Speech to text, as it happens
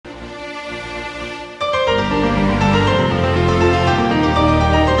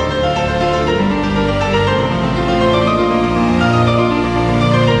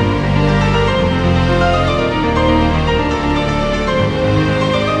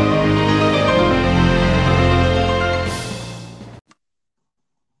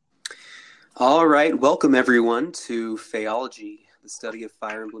All right, welcome everyone to Phaeology, the study of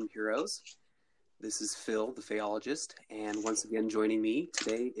Fire Emblem heroes. This is Phil, the Phaeologist, and once again joining me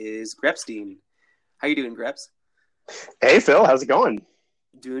today is Grepstein. How you doing, Greps? Hey Phil, how's it going?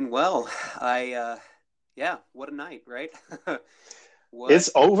 Doing well. Yeah, what a night, right? What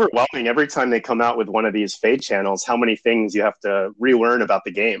It's overwhelming every time they come out with one of these Fade channels, how many things you have to relearn about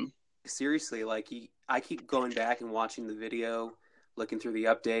the game. seriously, I keep going back and watching the video, looking through the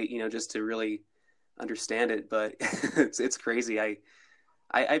update, just to really understand it, but it's crazy.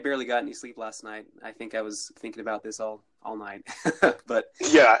 I barely got any sleep last night. I think I was thinking about this all night. But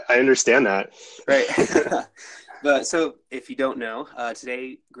Yeah, I understand that. right. But so if you don't know,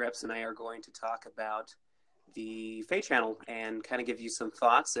 today Greps and I are going to talk about the Fate channel and kind of give you some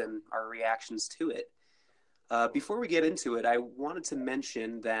thoughts and our reactions to it. Before we get into it, I wanted to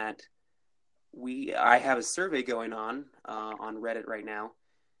mention that I have a survey going on Reddit right now.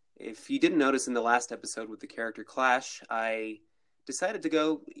 If you didn't notice in the last episode with the character clash, I decided to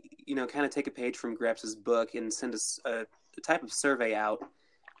go, kind of take a page from Greps's book and send a type of survey out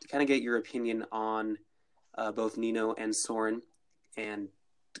to kind of get your opinion on both Nino and Soren, and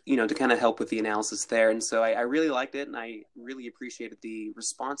to kind of help with the analysis there. And so I really liked it, and I really appreciated the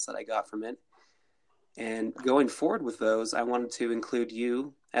response that I got from it. And going forward with those, I wanted to include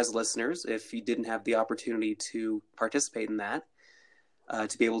you as listeners, if you didn't have the opportunity to participate in that,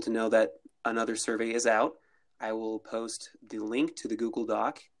 to be able to know that another survey is out. I will post the link to the Google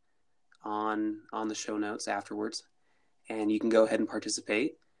Doc on the show notes afterwards, and you can go ahead and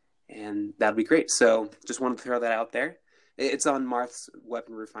participate, and that'd be great. So just wanted to throw that out there. It's on Marth's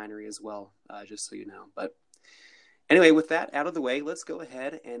Weapon Refinery as well, just so you know. But anyway, with that out of the way, let's go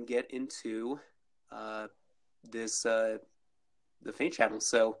ahead and get into this the Faint channel.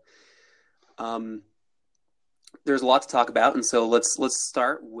 So there's a lot to talk about, and so let's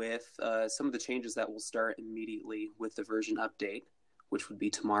start with some of the changes that will start immediately with the version update, which would be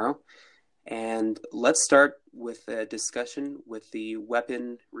tomorrow. And let's start with a discussion with the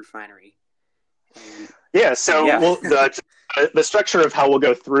Weapon Refinery. And, Yeah, so yeah, the structure of how we'll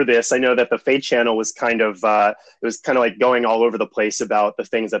go through this, I know that the Fade channel was it was kind of like going all over the place about the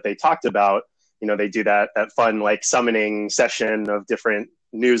things that they talked about. They do that fun like summoning session of different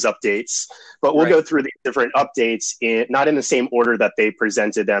news updates, but we'll right. go through these different updates not in the same order that they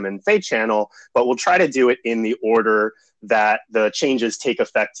presented them in Fade channel, but we'll try to do it in the order that the changes take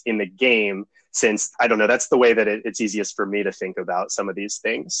effect in the game, since I don't know, that's the way that it's easiest for me to think about some of these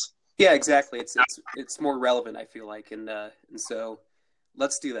things. Yeah, exactly. It's more relevant, I feel like, and so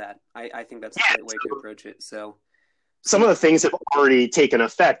let's do that. I think that's a Yeah, great way to approach it. So some of the things have already taken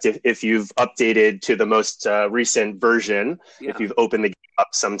effect if you've updated to the most recent version, if yeah, you've opened the game up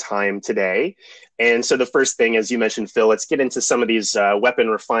sometime today. And so the first thing, as you mentioned, Phil, let's get into some of these weapon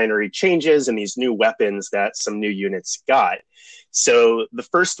refinery changes and these new weapons that some new units got. So the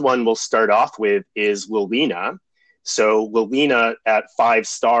first one we'll start off with is Lilina. So Lilina at 5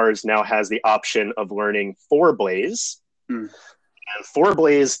 stars now has the option of learning Four Blaze. mm, And Four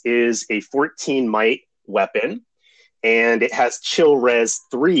Blaze is a 14 might weapon, and it has Chill Res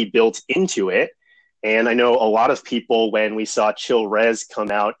 3 built into it. And I know a lot of people, when we saw Chill Res come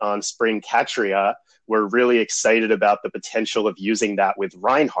out on Spring Catria, were really excited about the potential of using that with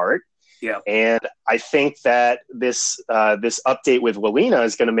Reinhardt. yeah, And I think that this update with Lilina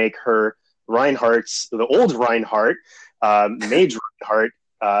is going to make her the old Reinhardt, Mage Reinhardt,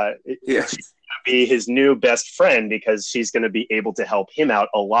 yeah, she's going to be his new best friend, because she's going to be able to help him out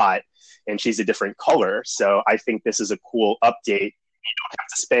a lot, and she's a different color. So I think this is a cool update. You don't have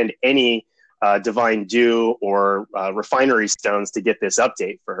to spend any Divine Dew or Refinery Stones to get this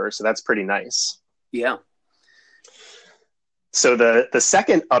update for her. So that's pretty nice. yeah. So the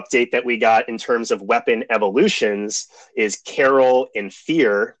second update that we got in terms of weapon evolutions is Carol and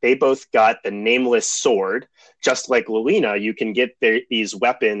Fear. They both got the Nameless Sword. Just like Lilina, you can get these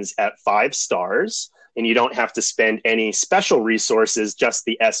weapons at 5 stars, and you don't have to spend any special resources, just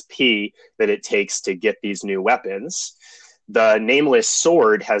the SP that it takes to get these new weapons. The Nameless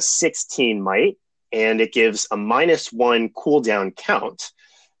Sword has 16 might, and it gives a -1 cooldown count.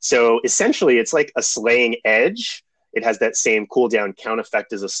 So essentially, it's like a Slaying Edge. It has that same cooldown count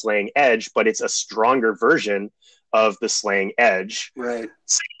effect as a Slaying Edge, but it's a stronger version of the Slaying Edge. Right.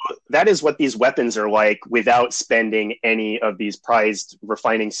 So that is what these weapons are like, without spending any of these prized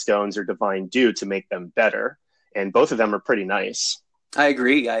refining stones or divine dew to make them better. And both of them are pretty nice. I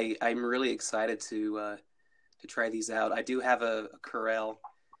agree. I'm really excited to try these out. I do have a Corel,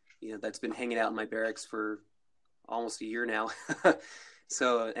 that's been hanging out in my barracks for almost a year now.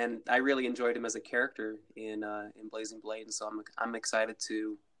 So, and I really enjoyed him as a character in Blazing Blade, and so I'm excited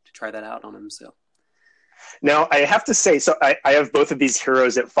to try that out on him. So now I have to say, so I have both of these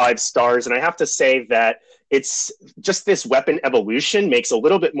heroes at 5 stars, and I have to say that it's just this weapon evolution makes a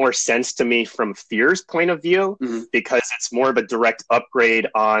little bit more sense to me from Fear's point of view, because it's more of a direct upgrade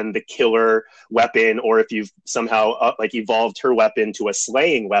on the killer weapon, or if you've somehow like evolved her weapon to a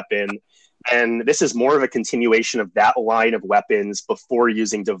slaying weapon. And this is more of a continuation of that line of weapons before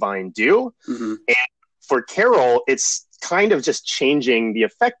using Divine Dew. And for Carol, it's kind of just changing the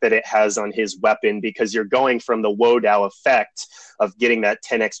effect that it has on his weapon, because you're going from the Wodow effect of getting that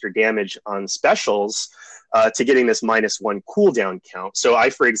 10 extra damage on specials to getting this -1 cooldown count. So I,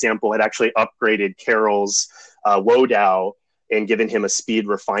 for example, had actually upgraded Carol's Wodow and given him a speed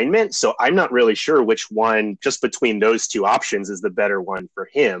refinement. So I'm not really sure which one, just between those two options, is the better one for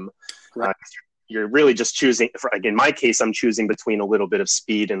him. Right. You're really just choosing, in my case, I'm choosing between a little bit of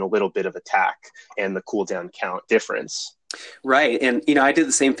speed and a little bit of attack and the cooldown count difference. Right. And, I did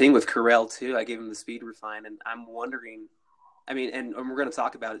the same thing with Corel too. I gave him the speed refine, and I'm wondering, and we're going to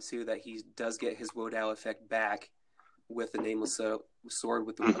talk about it too, that he does get his Wodow effect back with the Nameless Sword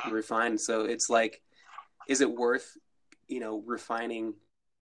with the refine. So it's like, is it worth, refining,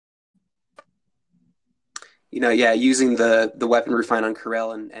 using the weapon refine on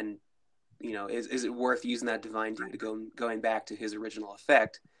Corel and is it worth using that Divine Dew to going back to his original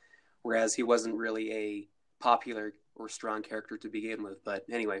effect, whereas he wasn't really a popular or strong character to begin with. But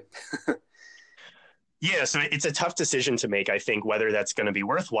anyway. Yeah, so it's a tough decision to make, I think, whether that's going to be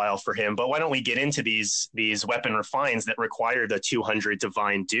worthwhile for him. But why don't we get into these weapon refines that require the 200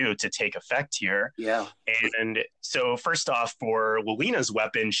 Divine Dew to take effect here? Yeah. And so first off, for Lilina's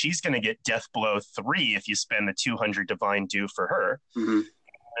weapon, she's going to get Death Blow 3 if you spend the 200 Divine Dew for her.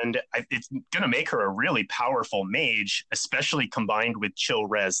 And it's going to make her a really powerful mage, especially combined with Chill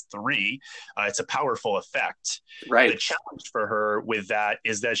Res 3. It's a powerful effect. Right. The challenge for her with that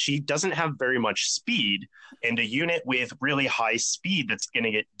is that she doesn't have very much speed, and a unit with really high speed that's going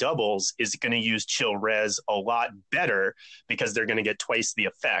to get doubles is going to use Chill Res a lot better, because they're going to get twice the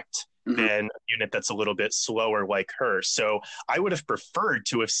effect than a unit that's a little bit slower like her. So I would have preferred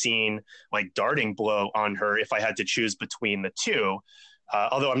to have seen like Darting Blow on her if I had to choose between the two.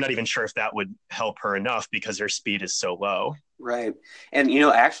 Although I'm not even sure if that would help her enough, because her speed is so low. Right. And,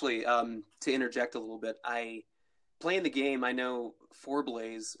 actually, to interject a little bit, playing the game, I know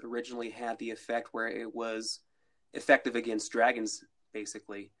Forblaze originally had the effect where it was effective against dragons,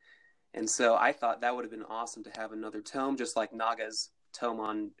 basically. And so I thought that would have been awesome to have another tome, just like Naga's tome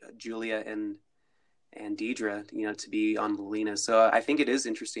on Julia and Deidre, to be on Lilina. So I think it is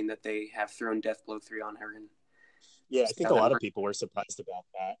interesting that they have thrown Death Blow 3 on her. And yeah, I think a lot of people were surprised about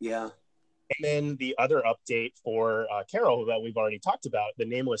that. Yeah. And then the other update for Carol that we've already talked about, the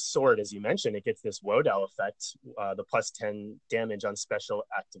Nameless Sword, as you mentioned, it gets this Wodow effect, the +10 damage on special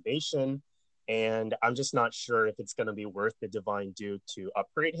activation. And I'm just not sure if it's going to be worth the Divine Dew to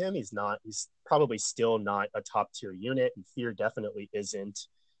upgrade him. He's probably still not a top tier unit, and Fear definitely isn't,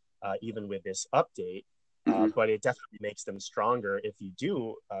 even with this update. But it definitely makes them stronger if you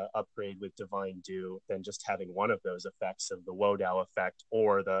do upgrade with Divine Dew than just having one of those effects of the Wodow effect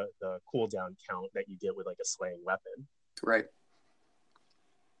or the cooldown count that you get with like a slaying weapon. Right.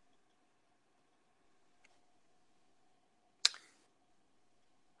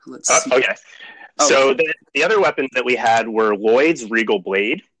 Let's see. Okay. So the other weapons that we had were Lloyd's Regal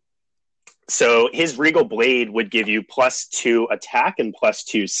Blade. So his Regal Blade would give you +2 attack and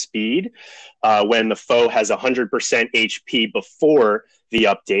 +2 speed when the foe has 100% HP before the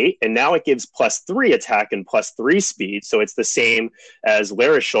update. And now it gives +3 attack and +3 speed. So it's the same as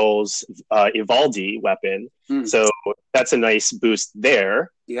Larishol's Ivaldi weapon. So that's a nice boost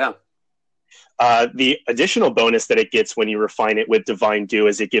there. Yeah. The additional bonus that it gets when you refine it with Divine Dew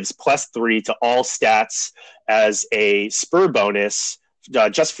is it gives +3 to all stats as a spur bonus,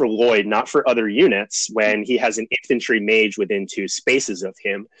 just for Lloyd, not for other units, when he has an infantry mage within 2 spaces of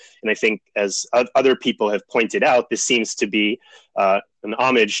him. And I think, as other people have pointed out, this seems to be an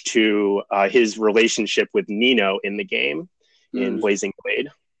homage to his relationship with Nino in the game in Blazing Blade.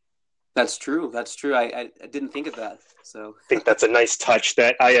 That's true. I didn't think of that. So I think that's a nice touch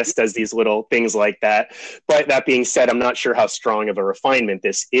that IS does these little things like that. But that being said, I'm not sure how strong of a refinement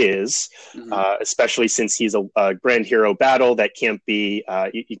this is, especially since he's a Grand Hero battle that can't be,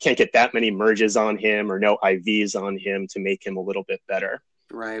 you can't get that many merges on him or no IVs on him to make him a little bit better.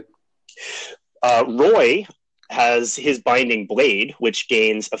 Right. Roy has his Binding Blade, which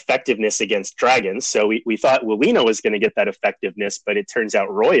gains effectiveness against dragons. So we thought Lilina was going to get that effectiveness, but it turns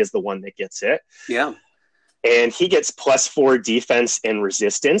out Roy is the one that gets it. Yeah. And he gets +4 defense and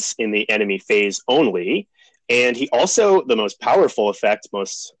resistance in the enemy phase only. And he also, the most powerful effect,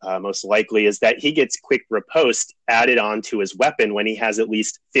 most likely, is that he gets quick riposte added onto his weapon when he has at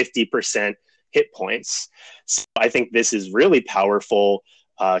least 50% hit points. So I think this is really powerful.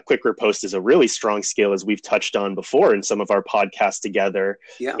 Quick riposte is a really strong skill, as we've touched on before in some of our podcasts together.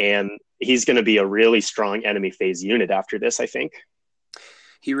 Yeah. And he's going to be a really strong enemy phase unit after this, I think.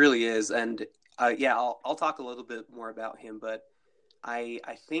 He really is. And I'll talk a little bit more about him, but I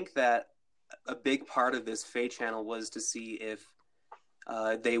think that a big part of this Fey channel was to see if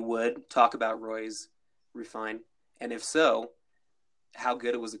they would talk about Roy's Refine, and if so, how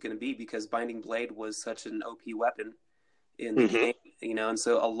good it was going to be, because Binding Blade was such an OP weapon in the game, and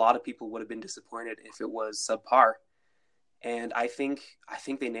so a lot of people would have been disappointed if it was subpar. And I think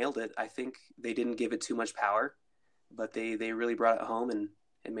they nailed it. I think they didn't give it too much power, but they really brought it home and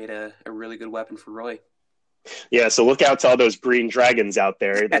made a really good weapon for Roy. Yeah, so look out to all those green dragons out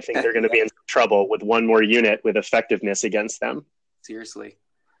there. I think they're going to be in trouble with one more unit with effectiveness against them. Seriously.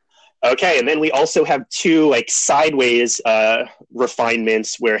 Okay, and then we also have two sideways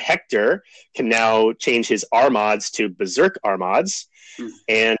refinements where Hector can now change his Armads to Berserk Armads,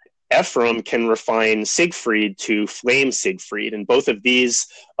 and Ephraim can refine Siegfried to Flame Siegfried. And both of these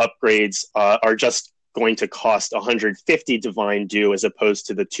upgrades are just going to cost 150 Divine Dew as opposed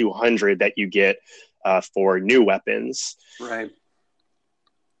to the 200 that you get for new weapons. Right.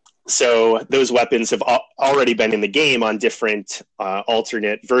 So those weapons have already been in the game on different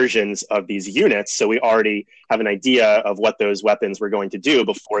alternate versions of these units. So we already have an idea of what those weapons were going to do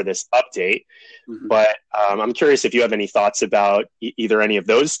before this update. But I'm curious if you have any thoughts about either any of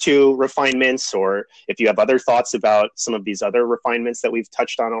those two refinements, or if you have other thoughts about some of these other refinements that we've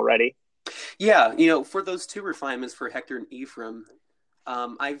touched on already. Yeah, for those two refinements for Hector and Ephraim,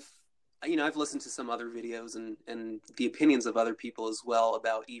 I've listened to some other videos and the opinions of other people as well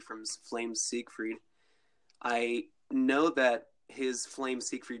about Ephraim's Flame Siegfried. I know that his Flame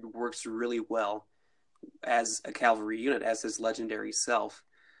Siegfried works really well as a cavalry unit, as his legendary self.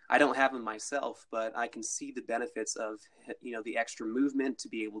 I don't have him myself, but I can see the benefits of, the extra movement to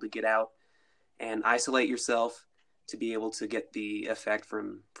be able to get out and isolate yourself, to be able to get the effect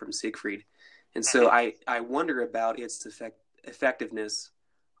from Siegfried. And so I wonder about its effectiveness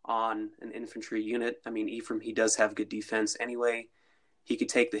on an infantry unit. I mean, Ephraim, he does have good defense anyway. He could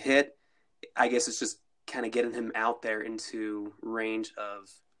take the hit. I guess it's just kind of getting him out there into range of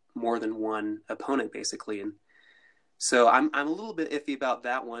more than one opponent, basically. And so I'm a little bit iffy about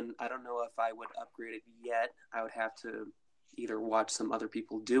that one. I don't know if I would upgrade it yet. I would have to either watch some other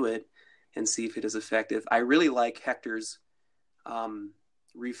people do it and see if it is effective. I really like Hector's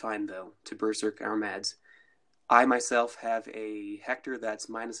refine, though, to Berserk Armads. I myself have a Hector that's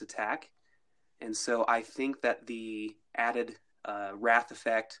minus attack, and so I think that the added Wrath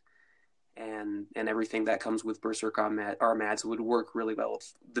effect and everything that comes with Berserk Armads would work really well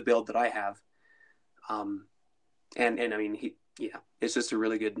with the build that I have. And I mean, it's just a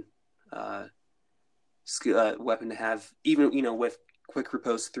really good weapon to have, even with Quick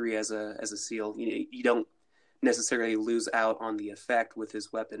Riposte 3 as a seal. You don't necessarily lose out on the effect with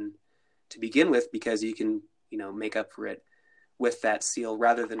his weapon to begin with, because you can make up for it with that seal,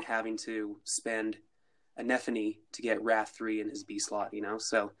 rather than having to spend a Nephany to get Wrath 3 in his B slot,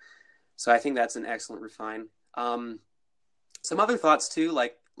 So I think that's an excellent refine. Some other thoughts too,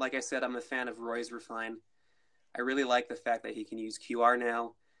 like I said, I'm a fan of Roy's refine. I really like the fact that he can use QR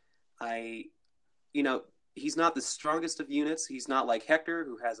now. He's not the strongest of units. He's not like Hector,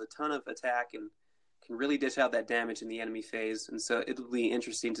 who has a ton of attack and can really dish out that damage in the enemy phase. And so it'll be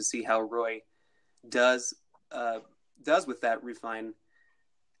interesting to see how Roy does with that refine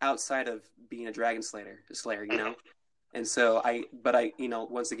outside of being a Dragon Slayer, And so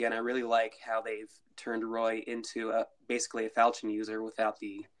once again, I really like how they've turned Roy into basically a Falchion user without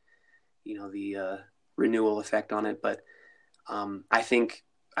the renewal effect on it. But I think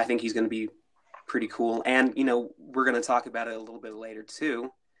he's going to be pretty cool. And, we're going to talk about it a little bit later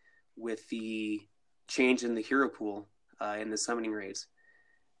too, with the change in the hero pool in the summoning raids.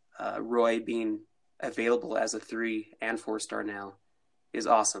 Roy being available as a 3 and 4-star now is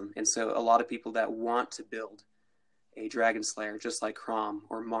awesome. And so a lot of people that want to build a Dragon Slayer, just like Chrom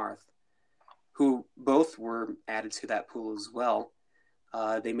or Marth, who both were added to that pool as well,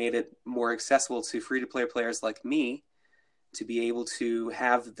 they made it more accessible to free-to-play players like me to be able to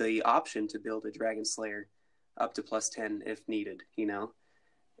have the option to build a Dragon Slayer up to +10 if needed,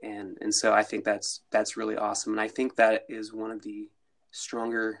 And so I think that's really awesome. And I think that is one of the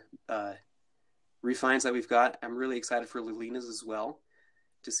stronger refines that we've got. I'm really excited for Lilina's as well,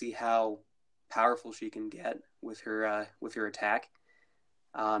 to see how powerful she can get with her attack.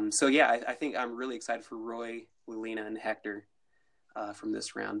 So yeah, I think I'm really excited for Roy, Lilina, and Hector from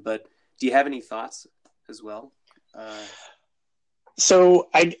this round. But do you have any thoughts as well? So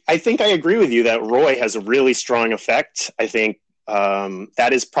I think I agree with you that Roy has a really strong effect. I think that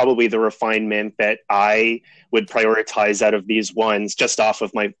is probably the refinement that I would prioritize out of these ones, just off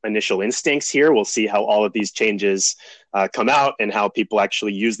of my initial instincts here. We'll see how all of these changes come out and how people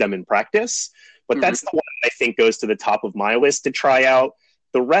actually use them in practice. But Mm-hmm. that's the one I think goes to the top of my list to try out.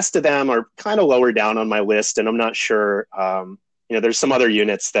 The rest of them are kind of lower down on my list, and I'm not sure. There's some other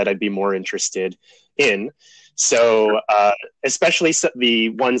units that I'd be more interested in. So, especially the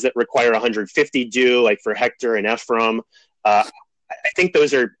ones that require 150 do, like for Hector and Ephraim, I think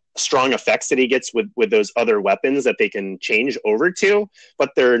those are strong effects that he gets with those other weapons that they can change over to,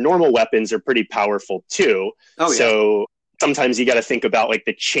 but their normal weapons are pretty powerful too. Oh yeah. So sometimes you got to think about like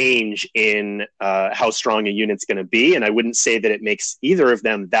the change in how strong a unit's going to be, and I wouldn't say that it makes either of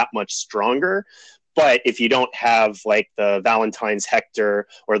them that much stronger. But if you don't have like the Valentine's Hector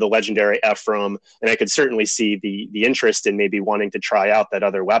or the legendary Ephraim, then I could certainly see the interest in maybe wanting to try out that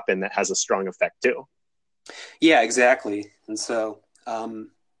other weapon that has a strong effect too. Yeah, exactly. And so,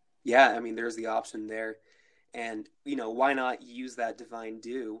 yeah, I mean, there's the option there. And, why not use that Divine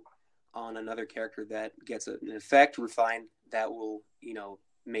Dew on another character that gets an effect refined that will,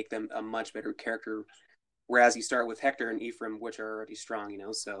 make them a much better character. Whereas you start with Hector and Ephraim, which are already strong,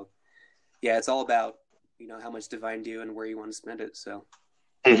 So, yeah, it's all about, how much Divine Dew and where you want to spend it. So,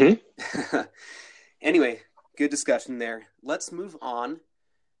 anyway, good discussion there. Let's move on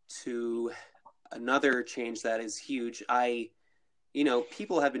to another change that is huge.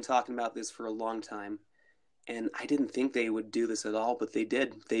 People have been talking about this for a long time, and I didn't think they would do this at all, but they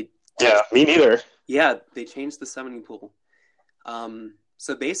did. Yeah, me neither. Yeah, they changed the summoning pool.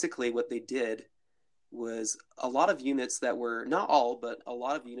 So basically what they did was a lot of units that were, not all, but a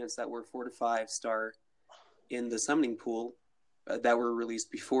lot of units that were 4 to 5 star in the summoning pool that were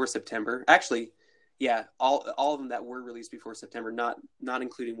released before September. Actually, yeah, all of them that were released before September, not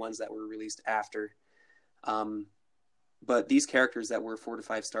including ones that were released after. But these characters that were 4 to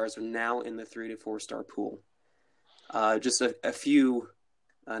 5 stars are now in the 3 to 4 star pool. Just a few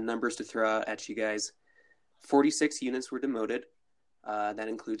numbers to throw out at you guys. 46 units were demoted. That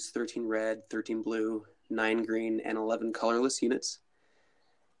includes 13 red, 13 blue, 9 green, and 11 colorless units.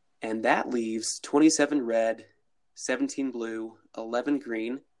 And that leaves 27 red, 17 blue, 11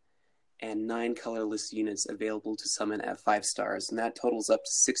 green, and 9 colorless units available to summon at 5 stars. And that totals up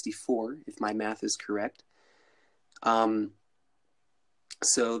to 64, if my math is correct.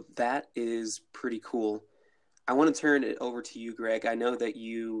 So that is pretty cool. I want to turn it over to you, Greg. I know that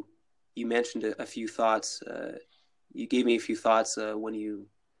you mentioned a few thoughts. You gave me a few thoughts when we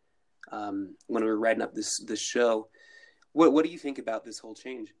were writing up this show. What do you think about this whole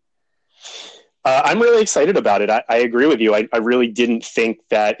change? I'm really excited about it. I agree with you. I really didn't think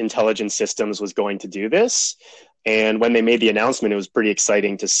that Intelligent Systems was going to do this. And when they made the announcement, it was pretty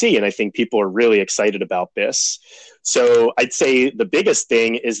exciting to see. And I think people are really excited about this. So I'd say the biggest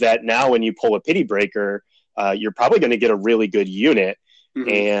thing is that now when you pull a Pity Breaker, you're probably going to get a really good unit. Mm-hmm.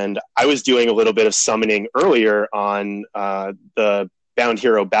 And I was doing a little bit of summoning earlier on the Bound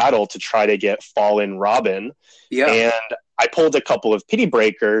Hero Battle to try to get Fallen Robin. Yeah. And I pulled a couple of Pity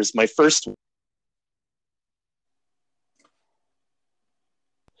Breakers. My first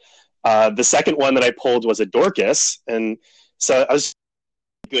the second one that I pulled was a Dorcas. And so I was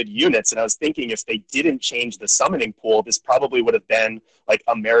good units. And I was thinking if they didn't change the summoning pool, this probably would have been like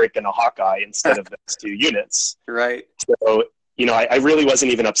a Merrick and a Hawkeye instead of those two units. Right. So, I really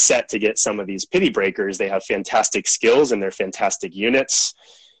wasn't even upset to get some of these Pity Breakers. They have fantastic skills and they're fantastic units.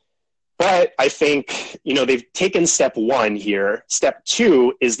 But I think, they've taken step one here. Step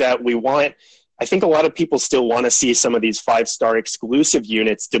two is that I think a lot of people still want to see some of these 5-star exclusive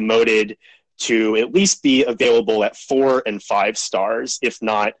units demoted to at least be available at 4 and 5 stars, if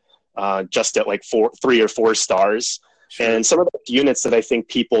not just at like 3 or 4 stars. Sure. And some of the units that I think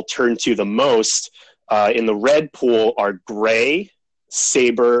people turn to the most in the red pool are Gray,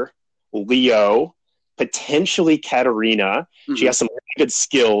 Saber, Leo, potentially Katarina. Mm-hmm. She has some really good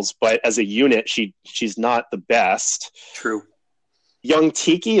skills, but as a unit, she's not the best. True. Young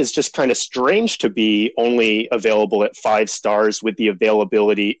Tiki is just kind of strange to be only available at 5 stars with the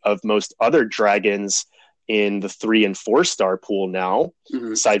availability of most other dragons in the 3 and 4 star pool now,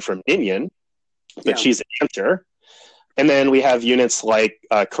 mm-hmm. aside from Minion, but she's an answer. And then we have units like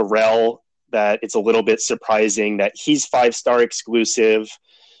Corel, that it's a little bit surprising that he's 5-star exclusive.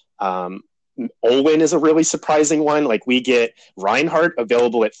 Olin is a really surprising one. Like, we get Reinhardt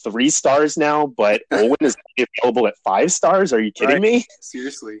available at 3 stars now, but Olin is available at 5 stars. Are you kidding me?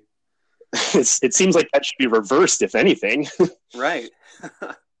 Seriously. It seems like that should be reversed, if anything. Right.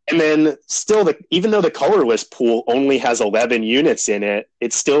 And then still, even though the colorless pool only has 11 units in it,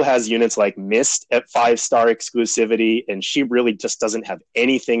 it still has units like Mist at 5-star exclusivity, and she really just doesn't have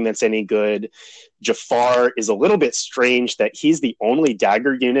anything that's any good. Jafar is a little bit strange that he's the only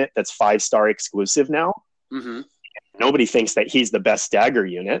dagger unit that's 5-star exclusive now. Mm-hmm. Nobody thinks that he's the best dagger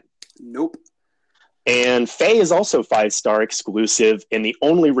unit. Nope. And Faye is also 5-star exclusive, and the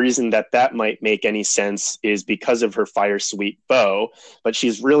only reason that might make any sense is because of her Fire Sweep bow, but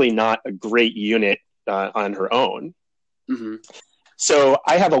she's really not a great unit on her own. Mm-hmm. So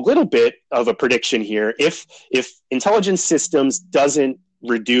I have a little bit of a prediction here. If Intelligence Systems doesn't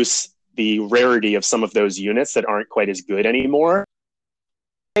reduce the rarity of some of those units that aren't quite as good anymore,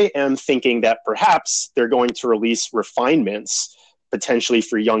 I am thinking that perhaps they're going to release refinements potentially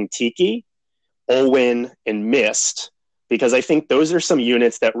for Young Tiki, Olin, and Mist, because I think those are some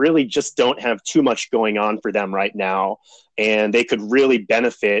units that really just don't have too much going on for them right now, and they could really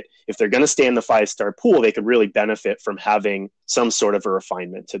benefit, if they're going to stay in the 5-star pool, they could really benefit from having some sort of a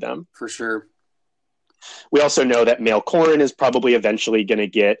refinement to them. For sure. We also know that Male Corrin is probably eventually going to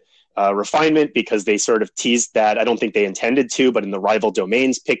get refinement, because they sort of teased that. I don't think they intended to, but in the Rival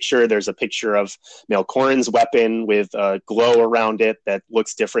Domains picture, there's a picture of Male Corrin's weapon with a glow around it that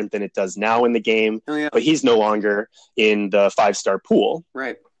looks different than it does now in the game. Oh, yeah. But he's no longer in the 5-star pool.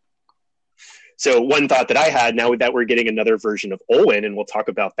 Right. So one thought that I had, now that we're getting another version of Olin, and we'll talk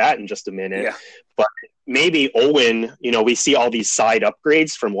about that in just a minute, yeah. But maybe Olin, we see all these side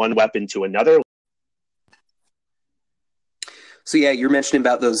upgrades from one weapon to another. So yeah, you're mentioning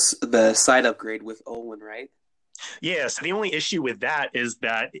about the side upgrade with Olin, right? Yeah, so the only issue with that is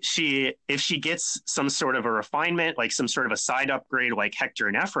that if she gets some sort of a refinement, like some sort of a side upgrade like Hector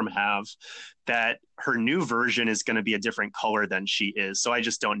and Ephraim have, that her new version is going to be a different color than she is. So I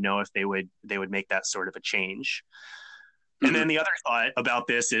just don't know if they would make that sort of a change. Mm-hmm. And then the other thought about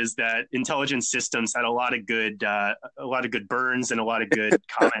this is that Intelligence Systems had a lot of good burns and a lot of good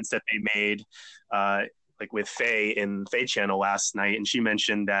comments that they made, like with Faye in Faye Channel last night, and she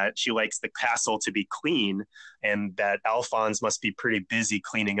mentioned that she likes the castle to be clean, and that Alphonse must be pretty busy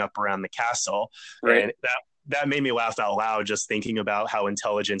cleaning up around the castle. Right. And that made me laugh out loud, just thinking about how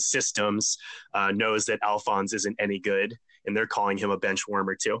Intelligence Systems knows that Alphonse isn't any good, and they're calling him a bench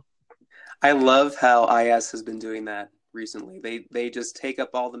warmer too. I love how IS has been doing that recently. They just take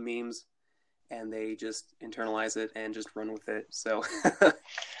up all the memes and they just internalize it and just run with it. So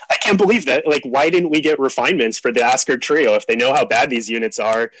I can't believe that. Like, why didn't we get refinements for the Asgard trio? If they know how bad these units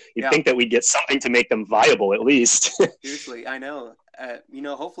are, you'd think that we'd get something to make them viable at least. Seriously, I know.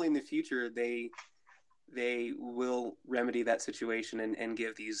 Hopefully in the future they will remedy that situation and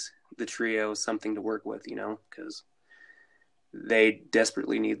give the trio something to work with, because they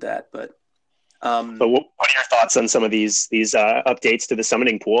desperately need that. But what are your thoughts on some of these updates to the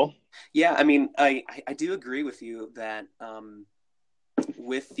summoning pool? Yeah, I mean, I do agree with you that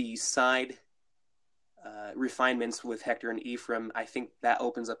with the side refinements with Hector and Ephraim, I think that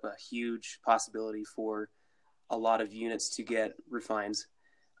opens up a huge possibility for a lot of units to get refines.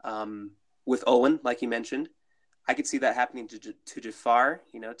 With Owen, like you mentioned, I could see that happening to Jafar,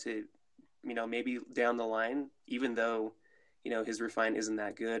 maybe down the line, even though, his refine isn't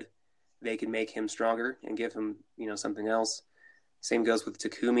that good, they can make him stronger and give him, something else. Same goes with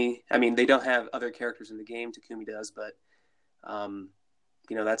Takumi. I mean, they don't have other characters in the game. Takumi does, but,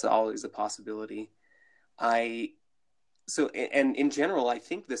 that's always a possibility. And in general, I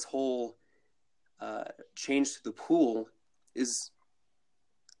think this whole change to the pool is,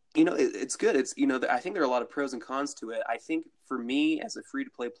 it's good. It's, I think there are a lot of pros and cons to it. I think for me as a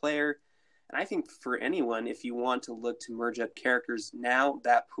free-to-play player, and I think for anyone, if you want to look to merge up characters, now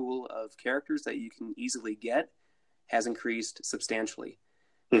that pool of characters that you can easily get has increased substantially.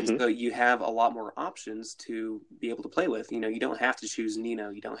 Mm-hmm. And so you have a lot more options to be able to play with. You don't have to choose Nino.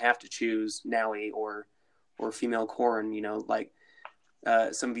 You don't have to choose Naui or Female Corrin, like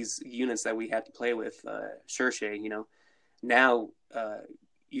some of these units that we have to play with, Shershe, now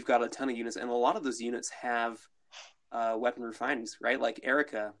you've got a ton of units, and a lot of those units have weapon refinements, right? Like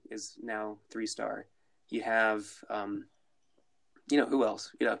Erica is now 3-star. You have, who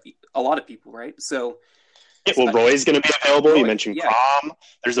else? A lot of people, right? So, Roy's going to be available. You mentioned Crom.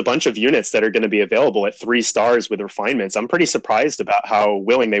 There's a bunch of units that are going to be available at 3 stars with refinements. I'm pretty surprised about how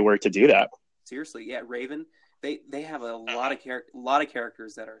willing they were to do that. Seriously, yeah. Raven, they have a lot of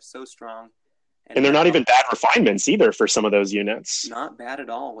characters that are so strong, and they're not even bad refinements either for some of those units. Not bad at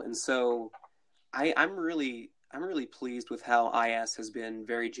all. And so I'm really pleased with how IS has been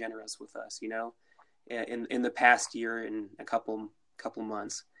very generous with us. You know, in the past year and a couple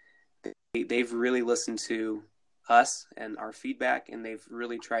months, they've really listened to us and our feedback, and they've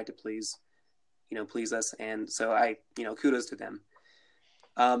really tried to please us. And so kudos to them.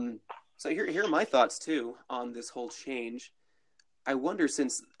 So here are my thoughts too on this whole change. I wonder,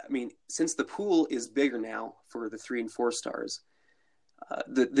 since the pool is bigger now for the 3 and 4 stars,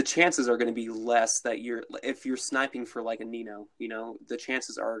 the chances are going to be less that if you're sniping for like a Nino, you know, the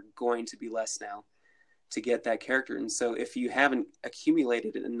chances are going to be less now to get that character. And so if you haven't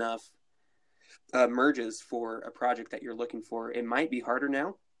accumulated enough merges for a project that you're looking for, it might be harder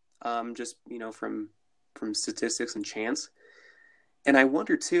now, just, you know, from statistics and chance. And I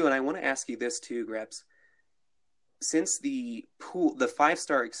wonder too, and I want to ask you this too, Greps, since the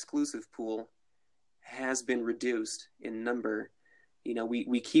 5-star exclusive pool has been reduced in number, you know,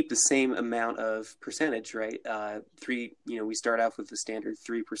 we keep the same amount of percentage, right? We start off with the standard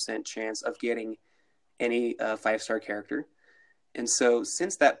 3% chance of getting any 5-star character. And so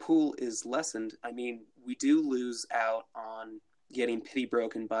since that pool is lessened, I mean, we do lose out on getting pity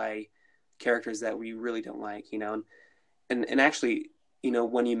broken by characters that we really don't like, you know. And actually, you know,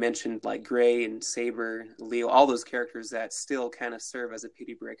 when you mentioned like Gray and Saber, Leo, all those characters that still kind of serve as a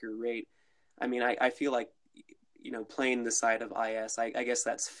pity breaker rate, I mean, I feel like, you know, playing the side of IS, I guess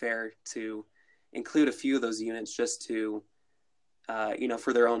that's fair to include a few of those units just to, you know,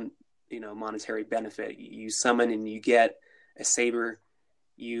 for their own, you know, monetary benefit. You summon and you get a Saber,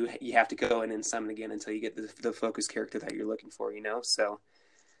 you have to go in and summon again until you get the focus character that you're looking for, you know. So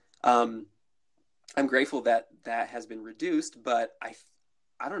I'm grateful that has been reduced, but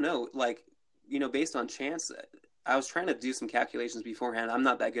I don't know, like, you know, based on chance, I was trying to do some calculations beforehand. I'm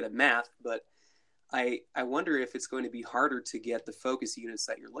not that good at math, but I wonder if it's going to be harder to get the focus units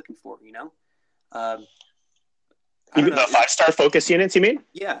that you're looking for, you know? I don't know. The 5-star focus units, you mean?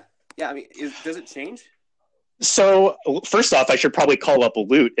 Yeah. I mean, does it change? So first off, I should probably call up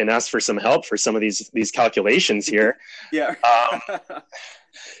Loot and ask for some help for some of these calculations here. Yeah.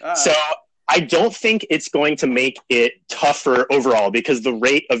 So I don't think it's going to make it tougher overall, because the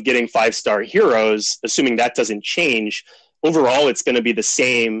rate of getting 5-star heroes, assuming that doesn't change, overall it's going to be the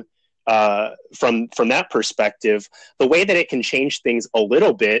same from that perspective. The way that it can change things a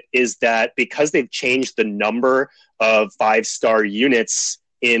little bit is that because they've changed the number of 5-star units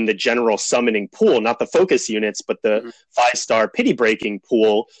in the general summoning pool, not the focus units, but the 5-star pity breaking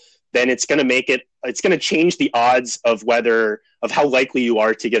pool, then it's going to change the odds of how likely you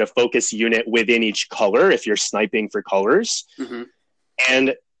are to get a focus unit within each color if you're sniping for colors. Mm-hmm.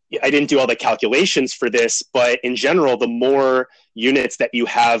 And I didn't do all the calculations for this, but in general, the more units that you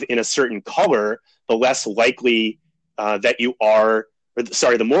have in a certain color, the less likely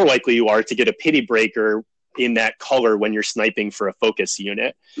the more likely you are to get a pity breaker in that color when you're sniping for a focus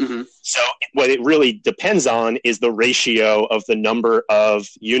unit. Mm-hmm. So what it really depends on is the ratio of the number of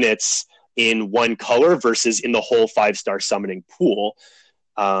units in one color versus in the whole 5-star summoning pool.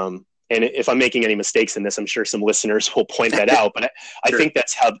 And if I'm making any mistakes in this, I'm sure some listeners will point that out, but I Sure. think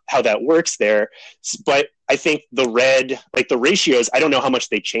that's how that works there. But I think the ratios, I don't know how much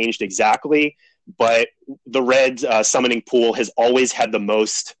they changed exactly, but the red summoning pool has always had the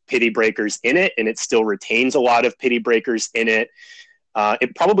most pity breakers in it, and it still retains a lot of pity breakers in it.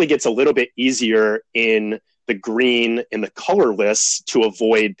 It probably gets a little bit easier in the green and the colorless to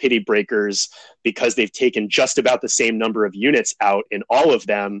avoid pity breakers because they've taken just about the same number of units out in all of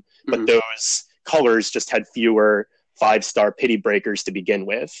them, but those colors just had fewer 5-star pity breakers to begin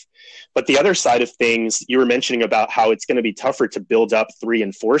with. But the other side of things, you were mentioning about how it's going to be tougher to build up 3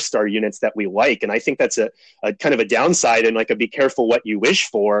 and 4-star units that we like. And I think that's a kind of a downside, and like a be careful what you wish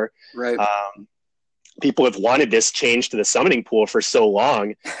for. Right. People have wanted this change to the summoning pool for so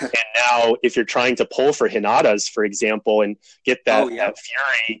long. And now if you're trying to pull for Hinatas, for example, and get that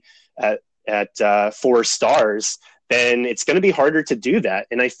Fury at 4 stars, then it's going to be harder to do that.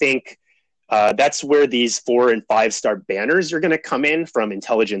 And I think that's where these 4 and 5-star banners are going to come in from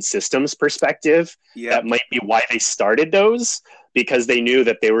Intelligent Systems perspective. Yep. That might be why they started those, because they knew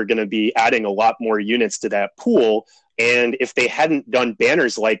that they were going to be adding a lot more units to that pool. And if they hadn't done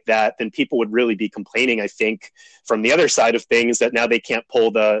banners like that, then people would really be complaining, I think, from the other side of things, that now they can't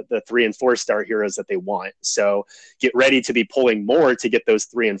pull the 3 and 4-star heroes that they want. So get ready to be pulling more to get those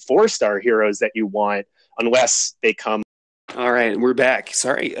 3 and 4-star heroes that you want, unless they come. All right, we're back.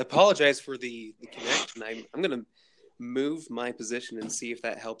 Sorry, apologize for the connection. I'm going to move my position and see if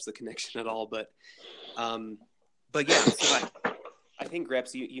that helps the connection at all. But yeah, so I think,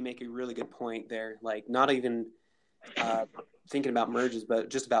 Greps, you make a really good point there. Like, not even thinking about merges, but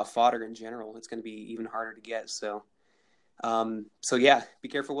just about fodder in general, it's going to be even harder to get. So yeah, be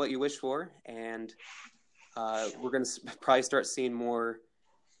careful what you wish for, and we're going to probably start seeing more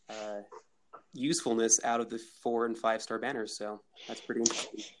usefulness out of the 4 and 5 star banners. So that's pretty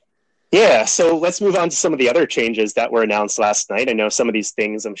interesting. Yeah, so let's move on to some of the other changes that were announced last night. I know some of these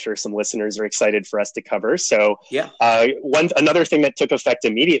things I'm sure some listeners are excited for us to cover. So yeah, another thing that took effect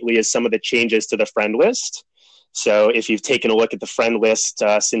immediately is some of the changes to the friend list. So if you've taken a look at the friend list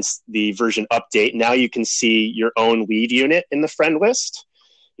since the version update, now you can see your own lead unit in the friend list.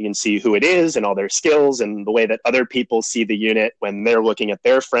 You can see who it is and all their skills and the way that other people see the unit when they're looking at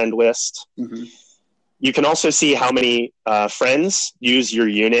their friend list. Mm-hmm. You can also see how many friends use your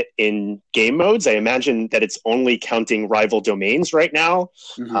unit in game modes. I imagine that it's only counting rival domains right now.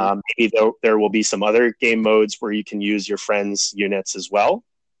 Mm-hmm. Maybe there will be some other game modes where you can use your friends' units as well.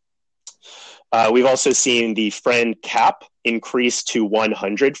 We've also seen the friend cap increase to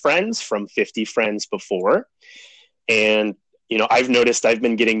 100 friends from 50 friends before. And I've noticed I've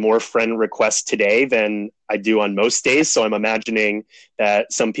been getting more friend requests today than I do on most days. So I'm imagining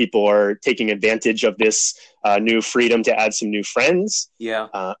that some people are taking advantage of this new freedom to add some new friends.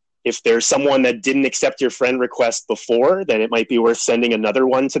 Yeah. If there's someone that didn't accept your friend request before, then it might be worth sending another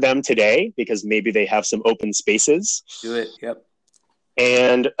one to them today because maybe they have some open spaces. Do it. Yep.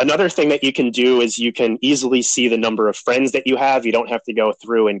 And another thing that you can do is you can easily see the number of friends that you have. You don't have to go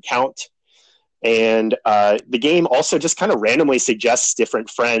through and count. And the game also just kind of randomly suggests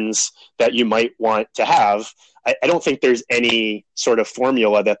different friends that you might want to have. I don't think there's any sort of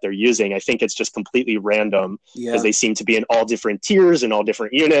formula that they're using. I think it's just completely random because they seem to be in all different tiers and all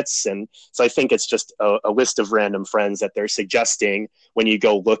different units. And so I think it's just a list of random friends that they're suggesting when you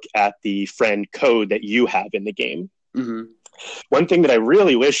go look at the friend code that you have in the game. Mm-hmm. One thing that I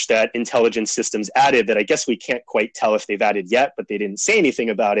really wish that Intelligence Systems added that I guess we can't quite tell if they've added yet, but they didn't say anything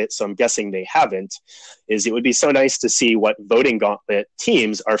about it, so I'm guessing they haven't, is it would be so nice to see what voting gauntlet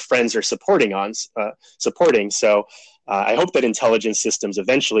teams our friends are supporting. So I hope that Intelligence Systems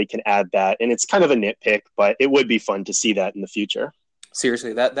eventually can add that, and it's kind of a nitpick, but it would be fun to see that in the future.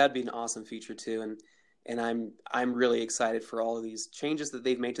 Seriously, that'd be an awesome feature too, and I'm really excited for all of these changes that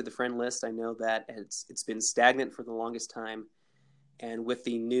they've made to the friend list. I know that it's been stagnant for the longest time, and with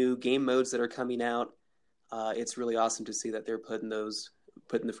the new game modes that are coming out, it's really awesome to see that they're putting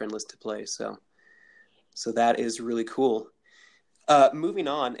the friend list to play. So that is really cool. Moving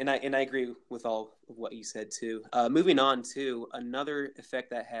on, and I agree with all of what you said too. Moving on to another effect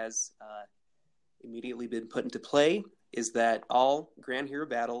that has immediately been put into play is that all Grand Hero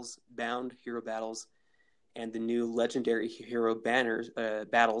Battles, Bound Hero Battles, and the new Legendary Hero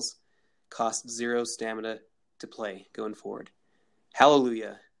battles cost 0 stamina to play going forward.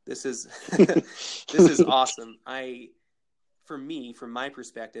 Hallelujah! This is this is awesome. From my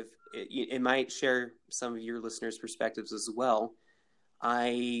perspective, it might share some of your listeners' perspectives as well.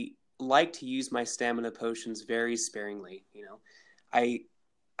 I like to use my stamina potions very sparingly. I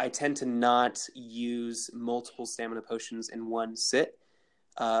tend to not use multiple stamina potions in one sit,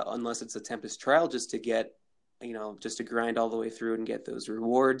 unless it's a Tempest Trial, just to grind all the way through and get those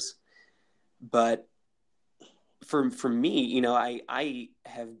rewards. But for me, I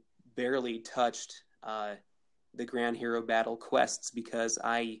have barely touched the Grand Hero Battle quests because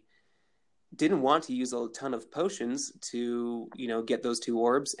I didn't want to use a ton of potions to, get those 2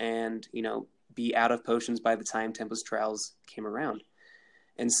 orbs and, be out of potions by the time Tempest Trials came around.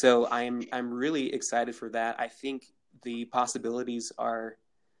 And so I'm really excited for that. I think the possibilities are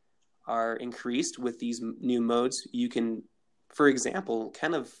increased with these new modes. You can, for example,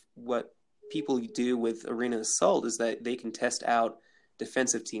 kind of what people do with Arena Assault is that they can test out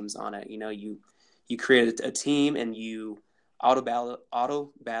defensive teams on it. You create a team and you auto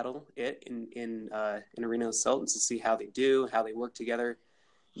battle it in Arena Assault to see how they do, how they work together.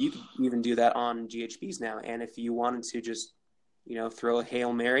 You can even do that on GHBs now. And if you wanted to just throw a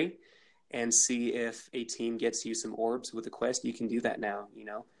Hail Mary and see if a team gets you some orbs with a quest, you can do that now,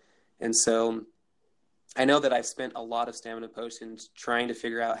 And so I know that I've spent a lot of stamina potions trying to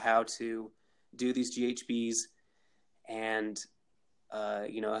figure out how to do these GHBs, and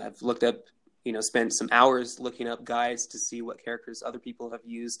I've looked up, spent some hours looking up guides to see what characters other people have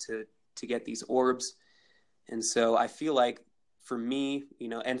used to get these orbs. And so I feel like for me,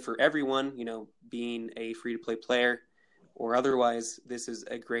 and for everyone, being a free-to-play player or otherwise, this is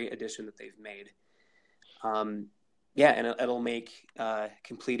a great addition that they've made. And it'll make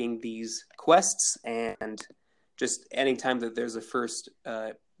completing these quests and just anytime that there's a first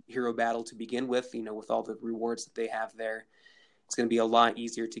hero battle to begin with, with all the rewards that they have there, it's going to be a lot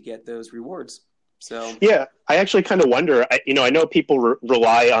easier to get those rewards. So yeah, I actually kind of wonder. I know people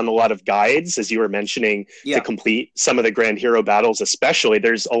rely on a lot of guides, as you were mentioning, to yeah, complete some of the grand hero battles. Especially,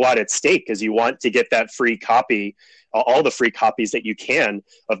 there's a lot at stake because you want to get that free copy, all the free copies that you can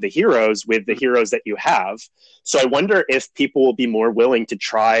of the heroes with the heroes that you have. So I wonder if people will be more willing to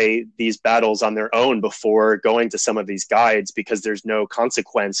try these battles on their own before going to some of these guides, because there's no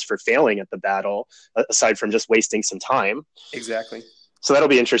consequence for failing at the battle aside from just wasting some time. exactly. So that'll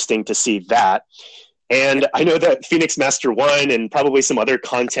be interesting to see that. Yeah, And I know that Phoenix Master One and probably some other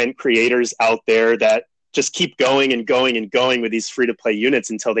content creators out there that just keep going and going and going with these free to play units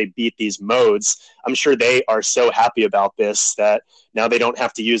until they beat these modes. I'm sure they are so happy about this that now they don't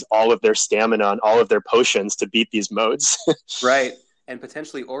have to use all of their stamina and all of their potions to beat these modes. right. And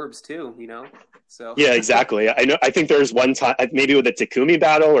potentially orbs too, So Yeah, exactly. I think there's one time, maybe with the Takumi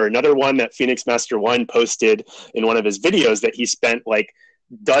battle or another one, that Phoenix Master One posted in one of his videos that he spent like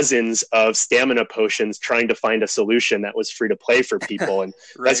dozens of stamina potions trying to find a solution that was free to play for people. And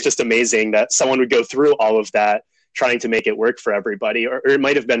right. that's just amazing that someone would go through all of that trying to make it work for everybody. Or it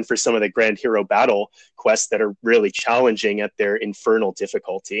might have been for some of the Grand Hero Battle quests that are really challenging at their infernal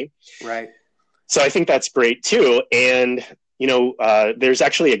difficulty. Right. So I think that's great too. And there's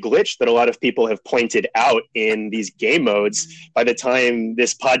actually a glitch that a lot of people have pointed out in these game modes. By the time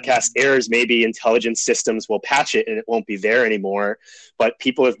this podcast airs, maybe Intelligence Systems will patch it and it won't be there anymore. But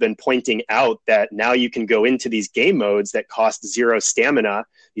people have been pointing out that now you can go into these game modes that cost 0 stamina,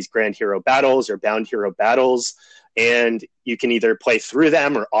 these Grand Hero Battles or Bound Hero Battles, and you can either play through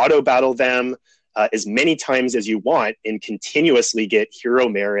them or auto battle them as many times as you want and continuously get hero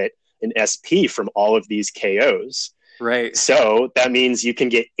merit and SP from all of these KOs. Right. So that means you can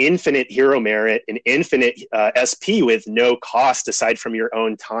get infinite hero merit and infinite SP with no cost aside from your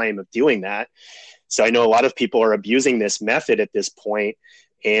own time of doing that. So I know a lot of people are abusing this method at this point.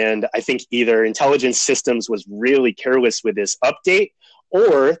 And I think either Intelligence Systems was really careless with this update,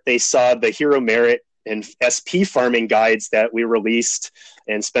 or they saw the hero merit and SP farming guides that we released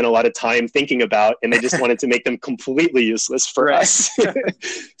and spent a lot of time thinking about, and they just wanted to make them completely useless for us.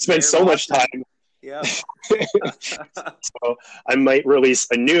 Spent so much time. Yeah. So I might release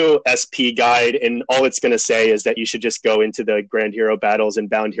a new SP guide, and all it's going to say is that you should just go into the Grand Hero Battles and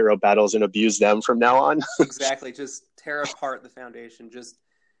Bound Hero Battles and abuse them from now on. Exactly. Just tear apart the foundation.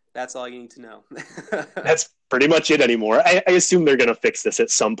 That's all you need to know. That's pretty much it anymore. I assume they're going to fix this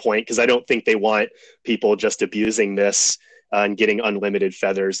at some point, because I don't think they want people just abusing this and getting unlimited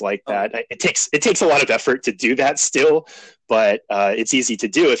feathers like that. It takes a lot of effort to do that still, but it's easy to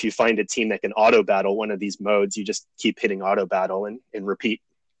do if you find a team that can auto battle one of these modes. You just keep hitting auto battle and repeat.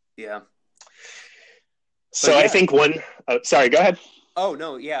 Yeah. So I think sorry, go ahead. Oh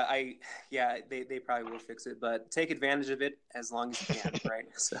no, yeah, they probably will fix it, but take advantage of it as long as you can, right?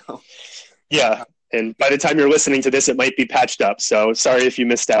 So yeah, and by the time you're listening to this, it might be patched up. So sorry if you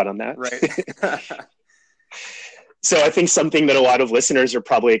missed out on that. Right. So I think something that a lot of listeners are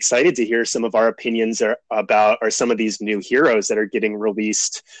probably excited to hear some of our opinions about are some of these new heroes that are getting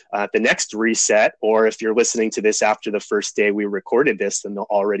released at the next reset, or if you're listening to this after the first day we recorded this, then they'll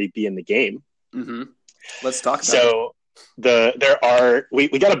already be in the game. Mm-hmm. Let's talk about so we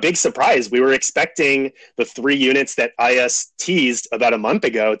got a big surprise. We were expecting the 3 units that IS teased about a month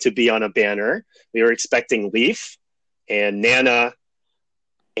ago to be on a banner. We were expecting Leaf and Nana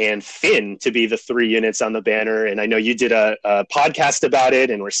and Finn to be the 3 units on the banner. And I know you did a podcast about it,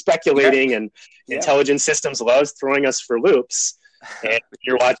 and we're speculating, and Intelligence Systems loves throwing us for loops. And if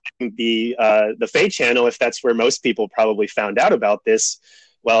you're watching the Fate channel, if that's where most people probably found out about this,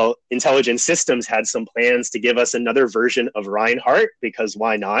 well, Intelligence Systems had some plans to give us another version of Reinhardt, because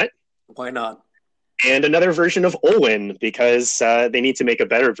why not? Why not? And another version of Olwen, because they need to make a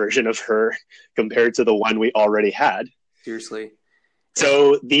better version of her compared to the one we already had. Seriously.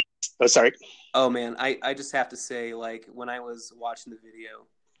 So sorry. Oh man, I just have to say, like, when I was watching the video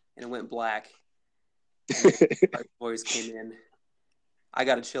and it went black and our voice came in, I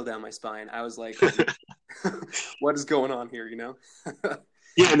got a chill down my spine. I was like, what is going on here,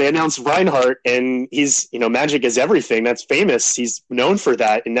 Yeah, and they announced Reinhardt, and he's, magic is everything. That's famous. He's known for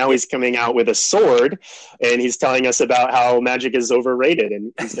that. And now he's coming out with a sword, and he's telling us about how magic is overrated,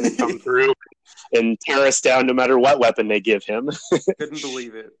 and he's going to come through and tear us down no matter what weapon they give him. Couldn't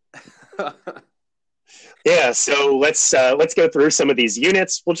believe it. Yeah, so let's go through some of these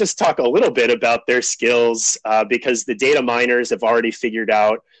units. We'll just talk a little bit about their skills, because the data miners have already figured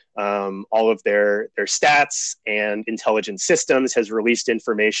out all of their stats, and Intelligence Systems has released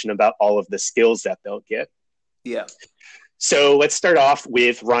information about all of the skills that they'll get. Yeah. So let's start off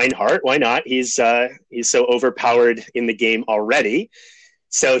with Reinhardt. Why not? He's so overpowered in the game already.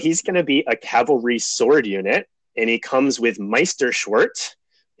 So he's going to be a cavalry sword unit, and he comes with Meisterschwert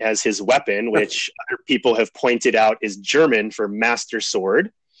as his weapon, which other people have pointed out is German for master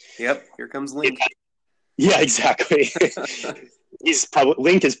sword. Yep, here comes Link. Yeah, exactly.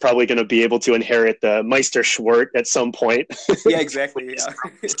 Link is probably going to be able to inherit the Meisterschwert at some point. Yeah, exactly. Yeah,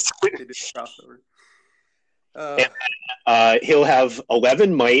 they did crossover. He'll have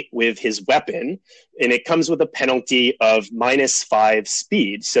 11 might with his weapon, and it comes with a penalty of -5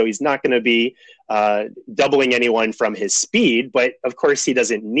 speed. So he's not going to be doubling anyone from his speed, but of course he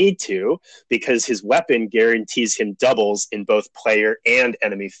doesn't need to, because his weapon guarantees him doubles in both player and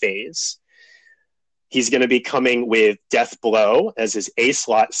enemy phase. He's going to be coming with Death Blow as his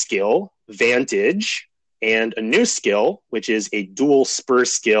A-slot skill, Vantage, and a new skill, which is a dual spur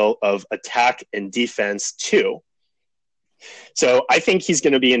skill of attack and defense 2. So I think he's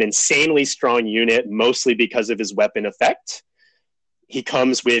going to be an insanely strong unit, mostly because of his weapon effect. He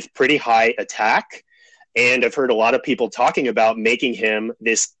comes with pretty high attack, and I've heard a lot of people talking about making him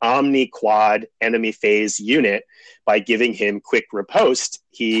this omni-quad enemy phase unit by giving him quick riposte.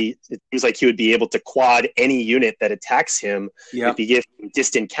 It seems like he would be able to quad any unit that attacks him. Yep. If you give him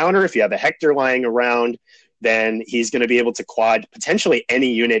distant counter, if you have a Hector lying around, then he's going to be able to quad potentially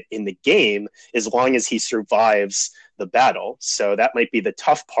any unit in the game as long as he survives the battle. So that might be the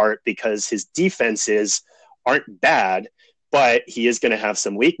tough part, because his defenses aren't bad, but he is going to have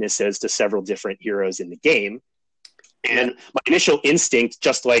some weaknesses to several different heroes in the game. And my initial instinct,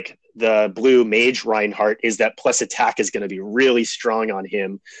 just like the blue mage Reinhardt, is that plus attack is going to be really strong on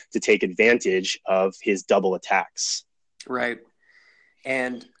him to take advantage of his double attacks. Right.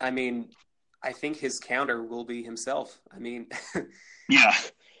 And I mean, I think his counter will be himself. I mean, yeah,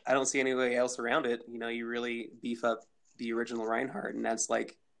 I don't see any way else around it. You know, you really beef up the original Reinhardt, and that's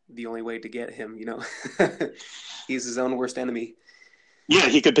like the only way to get him, you know. He's his own worst enemy. Yeah,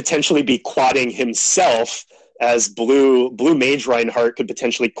 he could potentially be quadding himself, as blue mage Reinhardt could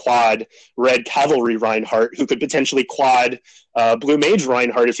potentially quad red cavalry Reinhardt, who could potentially quad blue mage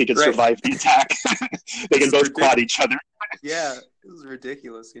Reinhardt if he could survive the attack. They can both quad each other. Yeah, it was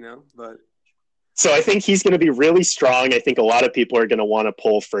ridiculous, you know, but... So I think he's going to be really strong. I think a lot of people are going to want to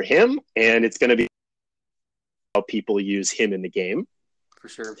pull for him, and it's going to be how people use him in the game. For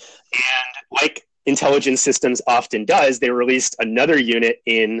sure. And like Intelligence Systems often does, they released another unit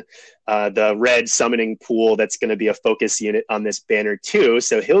in the red summoning pool that's going to be a focus unit on this banner too.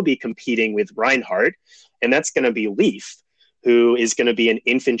 So he'll be competing with Reinhardt, and that's going to be Leaf, who is going to be an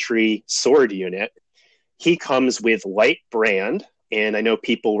infantry sword unit. He comes with Light Brand, and I know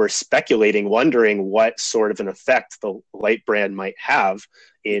people were speculating, wondering what sort of an effect the Light Brand might have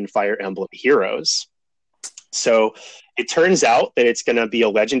in Fire Emblem Heroes. So it turns out that it's going to be a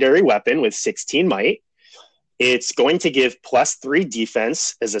legendary weapon with 16 might. It's going to give +3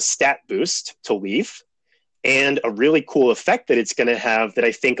 defense as a stat boost to Leaf. And a really cool effect that it's going to have that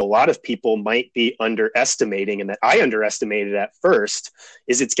I think a lot of people might be underestimating, and that I underestimated at first,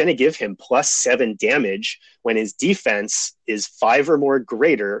 is it's going to give him +7 damage when his defense is 5 or more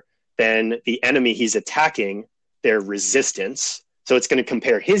greater than the enemy he's attacking, their resistance. So it's going to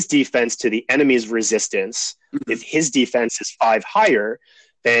compare his defense to the enemy's resistance. If his defense is 5 higher,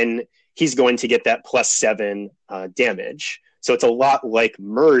 then he's going to get that +7 damage. So it's a lot like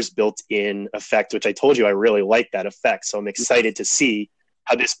Mur's built-in effect, which I told you I really like that effect. So I'm excited to see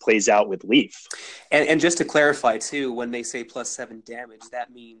how this plays out with Leaf. And just to clarify, too, when they say +7 damage,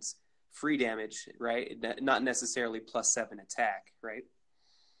 that means free damage, right? Not necessarily +7 attack, right?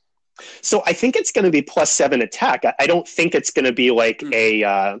 So I think it's going to be +7 attack. I don't think it's going to be like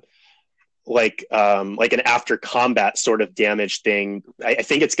like an after combat sort of damage thing. I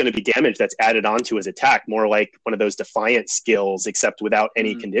think it's going to be damage that's added onto his attack, more like one of those Defiant skills, except without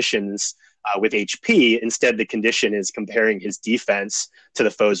any conditions with HP. Instead, the condition is comparing his defense to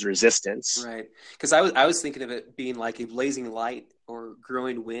the foe's resistance. Right. Because I was thinking of it being like a blazing light or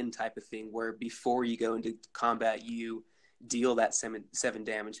growing wind type of thing, where before you go into combat, you deal that 7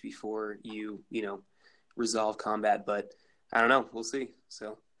 damage before you resolve combat. But I don't know. We'll see.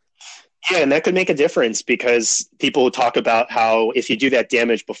 So. Yeah, and that could make a difference, because people talk about how if you do that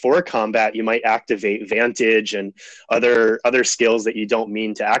damage before combat, you might activate Vantage and other skills that you don't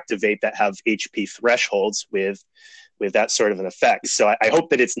mean to activate that have HP thresholds with that sort of an effect. So I hope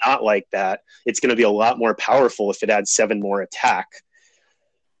that it's not like that. It's going to be a lot more powerful if it adds 7 more attack.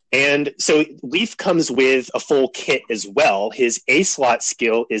 And so Leaf comes with a full kit as well. His A slot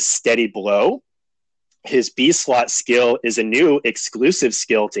skill is Steady Blow. His B slot skill is a new exclusive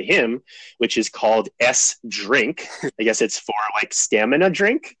skill to him, which is called S Drink. I guess it's for like stamina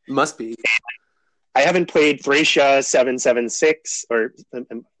drink. Must be. I haven't played Thracia 776, or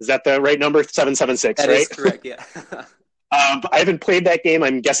is that the right number? 776, That right? is correct, yeah. I haven't played that game.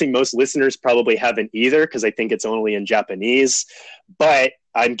 I'm guessing most listeners probably haven't either because I think it's only in Japanese. But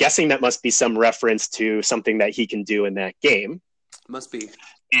I'm guessing that must be some reference to something that he can do in that game. Must be.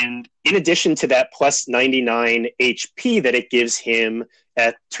 And in addition to that plus 99 HP that it gives him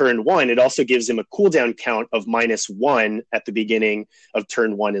at turn 1, it also gives him a cooldown count of -1 at the beginning of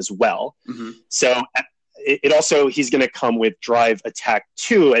turn 1 as well. Mm-hmm. So it also, he's going to come with Drive Attack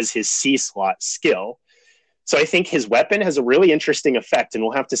 2 as his C slot skill. So I think his weapon has a really interesting effect, and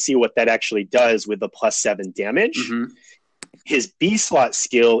we'll have to see what that actually does with the +7 damage. Mm-hmm. His B slot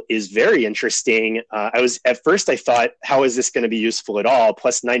skill is very interesting. At first I thought, how is this going to be useful at all?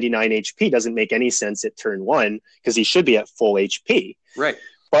 Plus 99 HP doesn't make any sense at turn 1 because he should be at full HP. Right.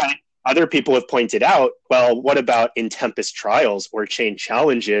 But other people have pointed out, well, what about in Tempest Trials or Chain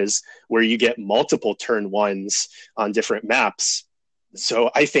Challenges where you get multiple turn 1s on different maps?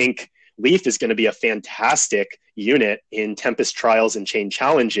 So I think Leaf is going to be a fantastic unit in Tempest Trials and Chain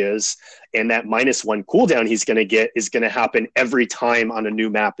Challenges, and that -1 cooldown he's going to get is going to happen every time on a new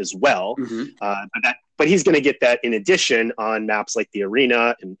map as well. Mm-hmm. But he's going to get that in addition on maps like the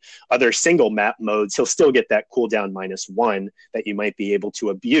Arena and other single map modes. He'll still get that cooldown -1 that you might be able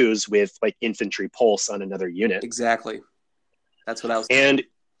to abuse with like Infantry Pulse on another unit. Exactly. That's what I was And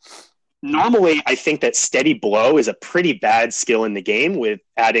normally, I think that Steady Blow is a pretty bad skill in the game with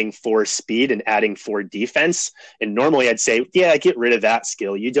adding 4 speed and adding 4 defense. And normally I'd say, yeah, get rid of that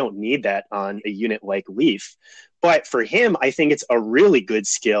skill. You don't need that on a unit like Leaf. But for him, I think it's a really good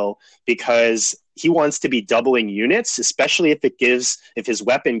skill because he wants to be doubling units, especially if his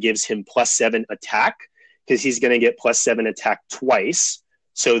weapon gives him +7 attack, because he's going to get +7 attack twice.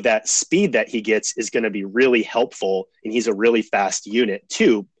 So that speed that he gets is going to be really helpful. And he's a really fast unit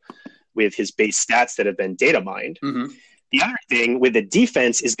too, with his base stats that have been data mined. Mm-hmm. The other thing with the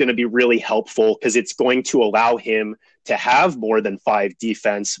defense is going to be really helpful because it's going to allow him to have more than 5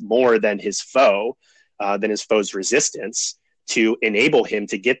 defense, more than his foe's resistance, to enable him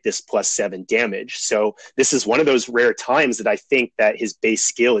to get this +7 damage. So this is one of those rare times that I think that his base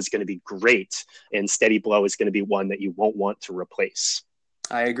skill is going to be great, and Steady Blow is going to be one that you won't want to replace.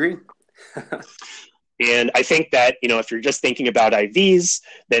 I agree. And I think that, if you're just thinking about IVs,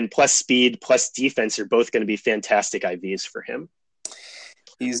 then plus speed, plus defense are both going to be fantastic IVs for him.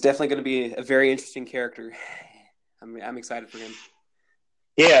 He's definitely going to be a very interesting character. I'm excited for him.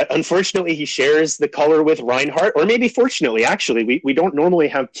 Yeah, unfortunately, he shares the color with Reinhardt, or maybe fortunately, actually, we don't normally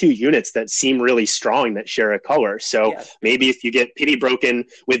have 2 units that seem really strong that share a color. So maybe if you get Pity Broken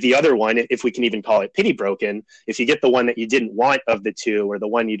with the other one, if we can even call it Pity Broken, if you get the one that you didn't want of the 2 or the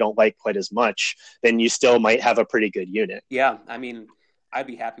one you don't like quite as much, then you still might have a pretty good unit. Yeah, I mean, I'd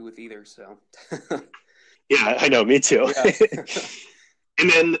be happy with either, so. Yeah, I know, me too. Yeah. And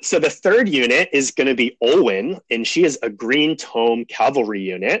then, so the third unit is going to be Olwen, and she is a Green Tome cavalry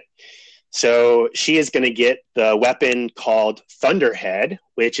unit. So she is going to get the weapon called Thunderhead,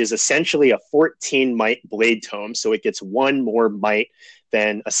 which is essentially a 14 might blade tome. So it gets 1 more might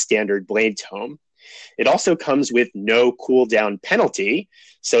than a standard blade tome. It also comes with no cooldown penalty.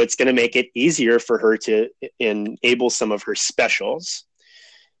 So it's going to make it easier for her to enable some of her specials.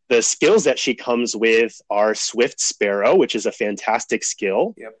 The skills that she comes with are Swift Sparrow, which is a fantastic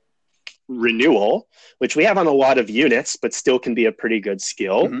skill. Yep. Renewal, which we have on a lot of units, but still can be a pretty good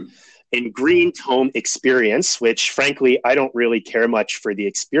skill. Mm-hmm. And Green Tome Experience, which frankly, I don't really care much for the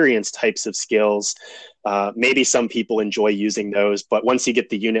experience types of skills. Maybe some people enjoy using those, but once you get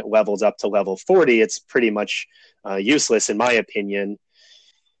the unit leveled up to level 40, it's pretty much useless in my opinion.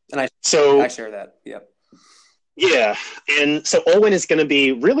 And I share that. Yep. Yeah, and so Olwen is going to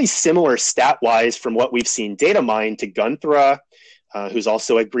be really similar stat-wise from what we've seen data mine to Gunthra, who's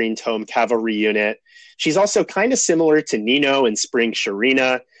also a Green Tome cavalry unit. She's also kind of similar to Nino and Spring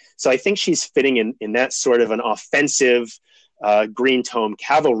Sharina, so I think she's fitting in that sort of an offensive Green Tome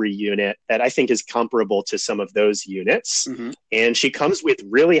cavalry unit that I think is comparable to some of those units. Mm-hmm. And she comes with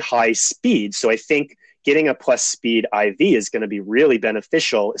really high speed, so I think getting a plus speed IV is going to be really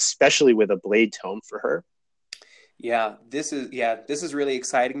beneficial, especially with a blade tome for her. Yeah, this is really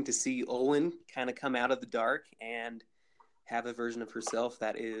exciting to see Olwen kind of come out of the dark and have a version of herself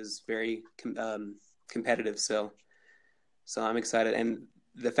that is very competitive. So I'm excited, and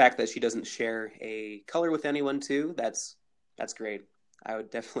the fact that she doesn't share a color with anyone too, that's great. I would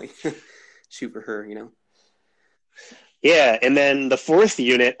definitely shoot for her. Yeah, and then the 4th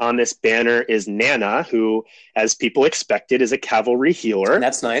unit on this banner is Nana, who, as people expected, is a cavalry healer. And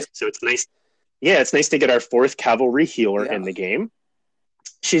that's nice. So it's nice. Yeah, it's nice to get our 4th cavalry healer in the game.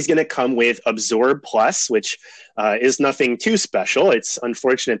 She's going to come with Absorb Plus, which is nothing too special. It's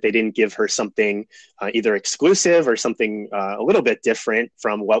unfortunate they didn't give her something either exclusive or something a little bit different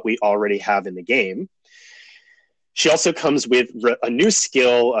from what we already have in the game. She also comes with a new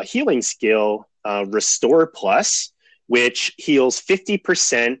skill, a healing skill, Restore Plus, which heals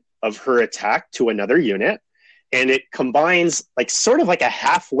 50% of her attack to another unit. And it combines like sort of like a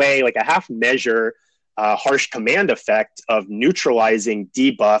halfway, like a half measure harsh command effect of neutralizing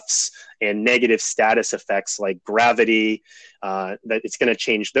debuffs and negative status effects like gravity. That it's going to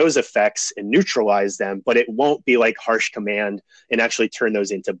change those effects and neutralize them, but it won't be like harsh command and actually turn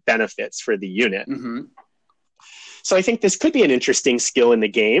those into benefits for the unit. Mm-hmm. So I think this could be an interesting skill in the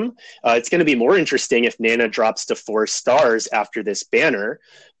game. It's going to be more interesting if Nana drops to 4 stars after this banner,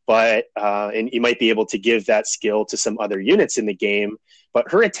 but and you might be able to give that skill to some other units in the game.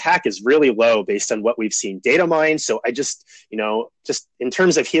 But her attack is really low based on what we've seen data mine. So I just, just in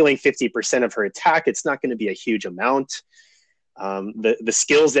terms of healing 50% of her attack, it's not going to be a huge amount. The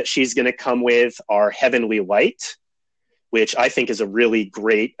skills that she's going to come with are Heavenly Light, which I think is a really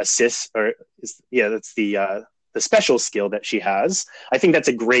great assist. That's the special skill that she has. I think that's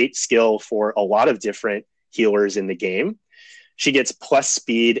a great skill for a lot of different healers in the game. She gets plus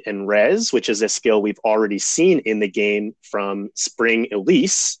speed and res, which is a skill we've already seen in the game from Spring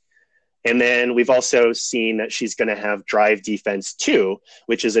Elise. And then we've also seen that she's going to have drive defense too,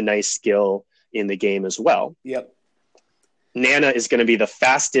 which is a nice skill in the game as well. Yep. Nana is going to be the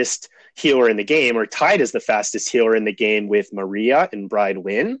fastest healer in the game, or tied as the fastest healer in the game with Maria and Bride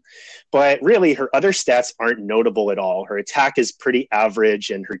Win. But really, her other stats aren't notable at all. Her attack is pretty average,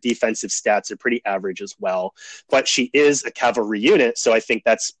 and her defensive stats are pretty average as well. But she is a cavalry unit, so I think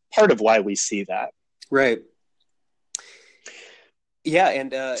that's part of why we see that. Right. Yeah,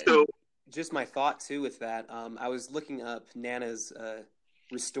 and so, just my thought, too, with that, I was looking up Nana's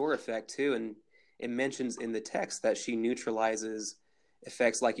restore effect, too, and it mentions in the text that she neutralizes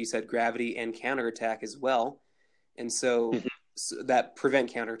effects, like you said, gravity and counterattack as well. And so, so that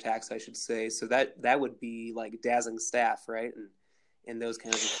prevent counterattacks, I should say. So that would be like Dazzling Staff, right? And those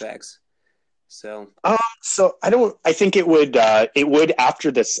kind of effects. So I think it would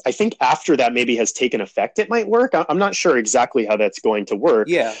after this. I think after that maybe has taken effect, it might work. I'm not sure exactly how that's going to work.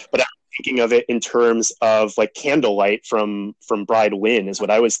 Yeah. But I'm thinking of it in terms of like Candlelight from Bride Win is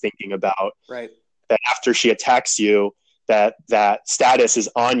what I was thinking about. Right. That after she attacks you, that status is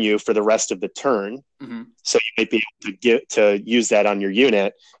on you for the rest of the turn. Mm-hmm. So you might be able to use that on your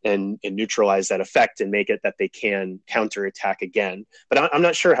unit and neutralize that effect and make it that they can counterattack again. But I'm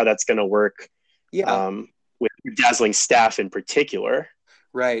not sure how that's going to work. Yeah. With Dazzling Staff in particular.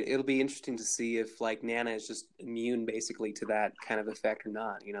 Right. It'll be interesting to see if like Nana is just immune basically to that kind of effect or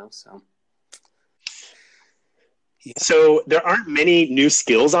not, so. Yeah. So there aren't many new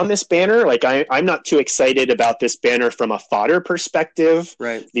skills on this banner. Like I'm not too excited about this banner from a fodder perspective.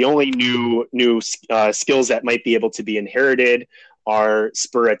 Right. The only new skills that might be able to be inherited are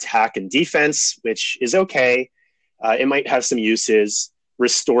Spur Attack and Defense, which is okay. It might have some uses.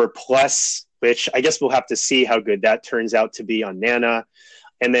 Restore Plus, which I guess we'll have to see how good that turns out to be on Nana.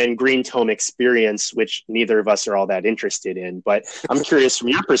 And then Green Tome Experience, which neither of us are all that interested in. But I'm curious, from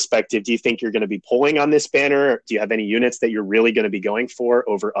your perspective, do you think you're going to be pulling on this banner? Do you have any units that you're really going to be going for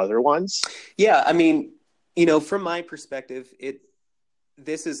over other ones? Yeah, I mean, from my perspective,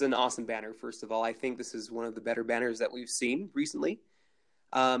 this is an awesome banner, first of all. I think this is one of the better banners that we've seen recently.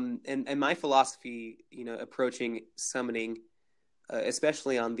 And my philosophy, approaching summoning,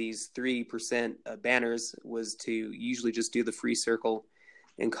 especially on these 3% banners, was to usually just do the free circle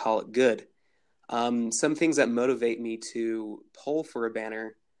and call it good. Some things that motivate me to pull for a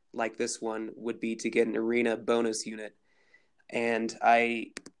banner like this one would be to get an arena bonus unit. And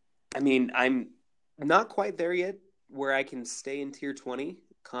I'm not quite there yet where I can stay in tier 20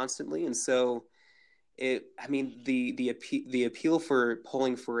 constantly. And so the appeal for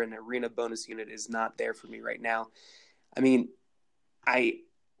pulling for an arena bonus unit is not there for me right now. I mean, I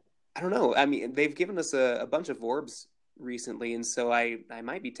don't know. I mean, they've given us a bunch of orbs recently, and so I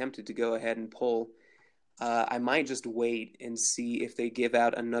might be tempted to go ahead and pull. I might just wait and see if they give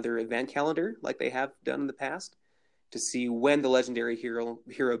out another event calendar like they have done in the past to see when the legendary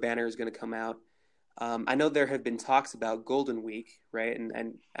hero banner is going to come out. I know there have been talks about Golden Week, right?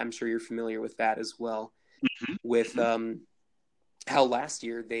 And I'm sure you're familiar with that as well. Mm-hmm. With how last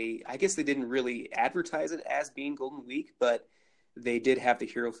year I guess they didn't really advertise it as being Golden Week, but they did have the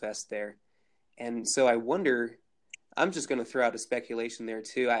Hero Fest there. And so I wonder, I'm just going to throw out a speculation there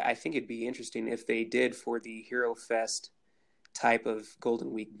too. I think it'd be interesting if they did for the Hero Fest type of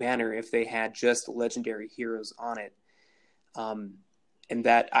Golden Week banner, if they had just legendary heroes on it. and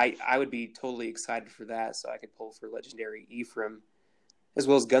that I would be totally excited for that. So I could pull for legendary Ephraim as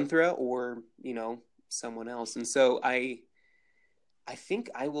well as Gunthra, or someone else. And so I think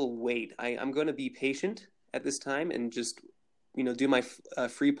I will wait. I'm going to be patient at this time and just do my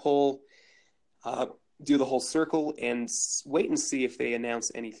free poll, do the whole circle, and wait and see if they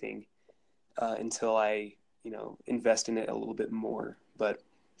announce anything until I invest in it a little bit more. But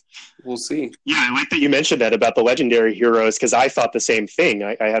we'll see. Yeah, I like that you mentioned that about the legendary heroes, because I thought the same thing.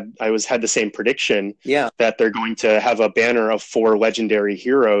 I had the same prediction. Yeah, that they're going to have a banner of 4 legendary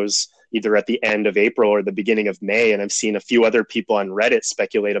heroes either at the end of April or the beginning of May, and I've seen a few other people on Reddit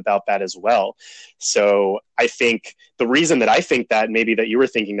speculate about that as well. So I think the reason that I think that, maybe that you were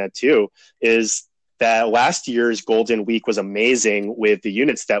thinking that too, is that last year's Golden Week was amazing with the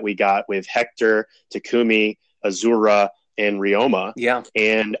units that we got with Hector, Takumi, Azura, and Ryoma. Yeah.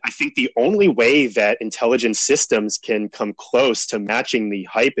 And I think the only way that Intelligent Systems can come close to matching the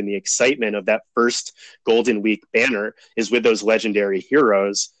hype and the excitement of that first Golden Week banner is with those legendary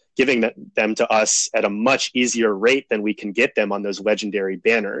heroes, giving them to us at a much easier rate than we can get them on those legendary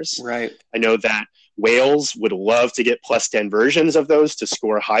banners. Right. I know that Wales would love to get +10 versions of those to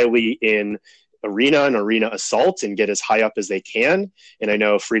score highly in Arena and Arena Assault and get as high up as they can. And I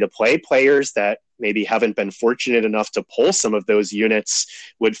know free-to-play players that maybe haven't been fortunate enough to pull some of those units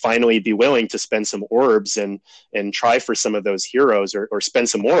would finally be willing to spend some orbs and try for some of those heroes, or spend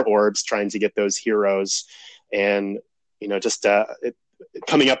some more orbs trying to get those heroes. And just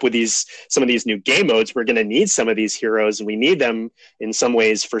coming up with some of these new game modes, we're going to need some of these heroes, and we need them in some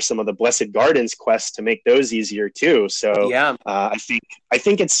ways for some of the Blessed Gardens quests to make those easier too. So yeah, I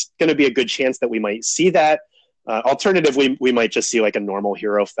think it's going to be a good chance that we might see that. Alternatively, we might just see like a normal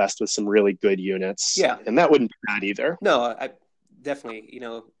hero fest with some really good units. Yeah, and that wouldn't be bad either. No, I definitely,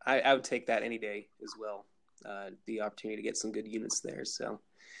 I would take that any day as well. The opportunity to get some good units there.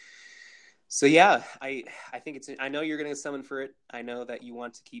 So yeah, I think I know you're going to summon for it. I know that you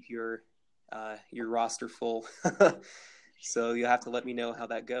want to keep your roster full. So you'll have to let me know how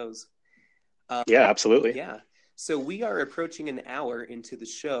that goes. Yeah, absolutely. Yeah. So we are approaching an hour into the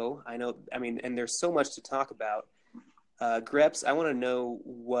show. And there's so much to talk about. Greps, I want to know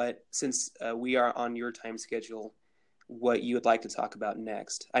since we are on your time schedule, what you would like to talk about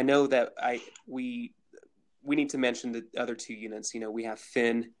next. I know that we need to mention the other 2 units. We have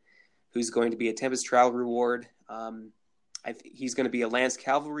Finn, who's going to be a Tempest Trial reward. He's going to be a Lance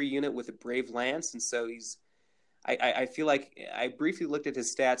Cavalry unit with a Brave Lance, and so I feel like I briefly looked at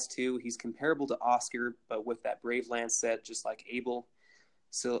his stats too. He's comparable to Oscar, but with that Brave Lance set, just like Abel.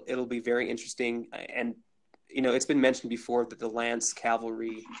 So it'll be very interesting. And it's been mentioned before that the Lance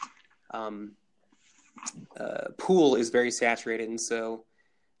Cavalry pool is very saturated, and so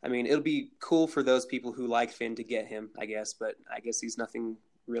it'll be cool for those people who like Finn to get him, I guess. But I guess he's nothing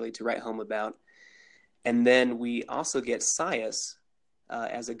really to write home about. And then we also get Sias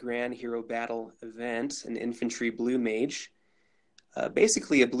as a Grand Hero Battle event, an infantry blue mage,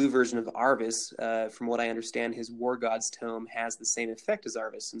 basically a blue version of Arvis. From what I understand, his War God's Tome has the same effect as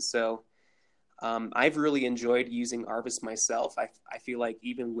Arvis, and so I've really enjoyed using Arvis myself. I feel like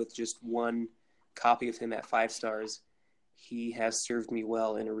even with just one copy of him at 5 stars, he has served me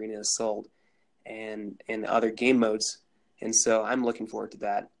well in Arena Assault and in other game modes. And so I'm looking forward to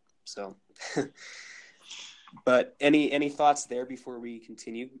that. So, but any thoughts there before we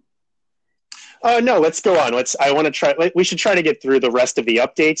continue? No, let's go on. We should try to get through the rest of the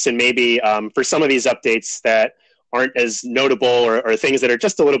updates, and maybe for some of these updates that aren't as notable or things that are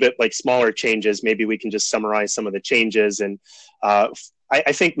just a little bit like smaller changes, maybe we can just summarize some of the changes. And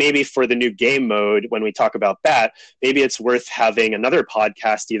I think maybe for the new game mode, when we talk about that, maybe it's worth having another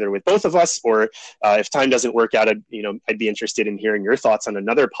podcast either with both of us, or if time doesn't work out, I'd be interested in hearing your thoughts on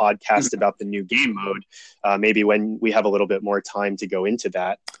another podcast about the new game mode, maybe when we have a little bit more time to go into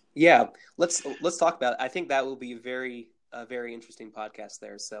that. Yeah, let's talk about it. I think that will be a very interesting podcast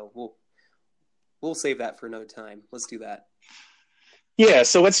there. So we'll save that for another time. Let's do that. Yeah,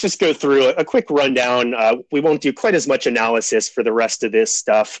 so let's just go through a quick rundown. We won't do quite as much analysis for the rest of this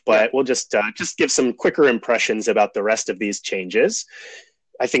stuff, but we'll just give some quicker impressions about the rest of these changes.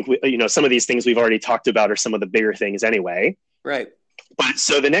 I think some of these things we've already talked about are some of the bigger things anyway. Right. But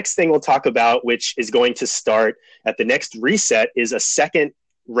so the next thing we'll talk about, which is going to start at the next reset, is a second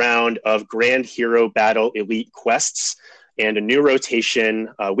round of Grand Hero Battle Elite quests and a new rotation,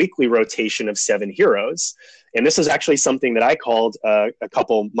 weekly rotation of 7 heroes. And this is actually something that I called a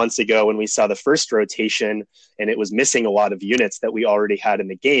couple months ago when we saw the first rotation and it was missing a lot of units that we already had in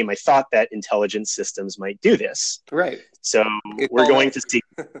the game. I thought that Intelligent Systems might do this. Right. So we're going to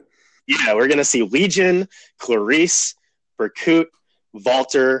see Legion, Clarice, Berkut,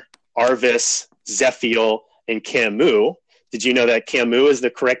 Valter, Arvis, Zephiel, and Camus. Did you know that Camus is the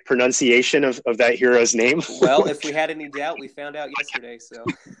correct pronunciation of that hero's name? Well, if we had any doubt, we found out yesterday. So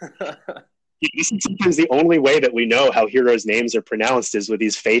This is sometimes the only way that we know how heroes' names are pronounced is with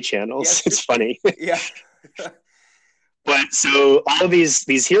these Fae channels. Yes. It's funny. Yeah. But so all of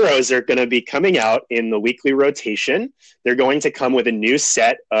these heroes are going to be coming out in the weekly rotation. They're going to come with a new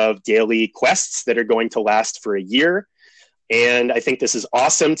set of daily quests that are going to last for a year. And I think this is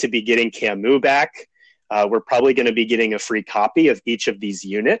awesome to be getting Camus back. We're probably going to be getting a free copy of each of these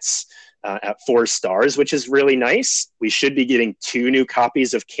units at 4 stars, which is really nice. We should be getting 2 new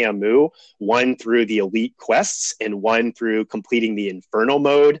copies of Camus, one through the Elite Quests and one through completing the Infernal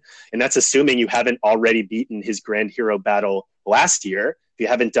mode. And that's assuming you haven't already beaten his Grand Hero battle last year. If you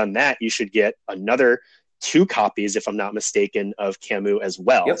haven't done that, you should get another 2 copies, if I'm not mistaken, of Camus as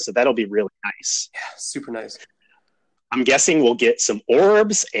well. Yep. So that'll be really nice. Yeah, super nice. I'm guessing we'll get some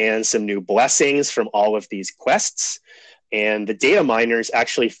orbs and some new blessings from all of these quests. And the data miners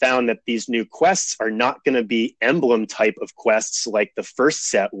actually found that these new quests are not going to be emblem type of quests like the first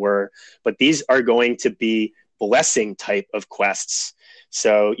set were, but these are going to be blessing type of quests.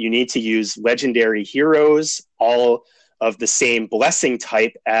 So you need to use legendary heroes, all of the same blessing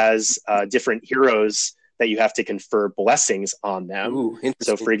type as different heroes that you have to confer blessings on them. Ooh,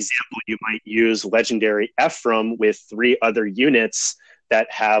 so for example, you might use legendary Ephraim with 3 other units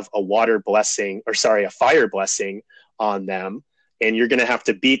that have a fire blessing on them. And you're going to have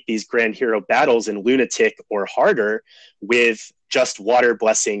to beat these Grand Hero battles in Lunatic or harder with just water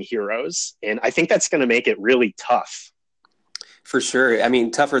blessing heroes. And I think that's going to make it really tough. For sure. I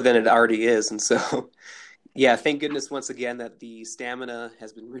mean, tougher than it already is. And so, yeah, thank goodness once again that the stamina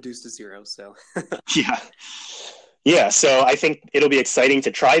has been reduced to 0. So, Yeah, so I think it'll be exciting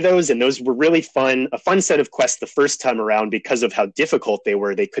to try those, and those were really fun, a fun set of quests the first time around because of how difficult they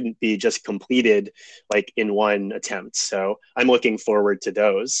were. They couldn't be just completed like in one attempt, so I'm looking forward to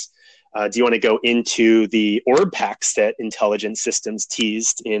those. Do you want to go into the orb packs that Intelligent Systems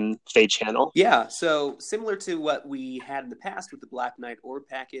teased in Fae Channel? Yeah, so similar to what we had in the past with the Black Knight orb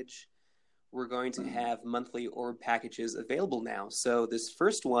package, we're going to have monthly orb packages available now. So this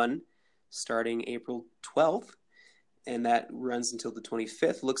first one, starting April 12th, and that runs until the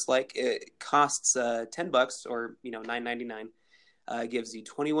 25th. Looks like it costs $10 or $9.99. Gives you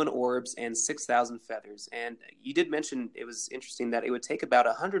 21 orbs and 6,000 feathers. And you did mention it was interesting that it would take about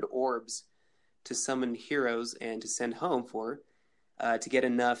 100 orbs to summon heroes and to send home to get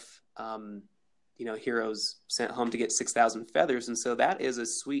enough heroes sent home to get 6,000 feathers. And so that is a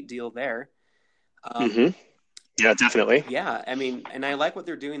sweet deal there. Yeah, definitely. Yeah, I mean, and I like what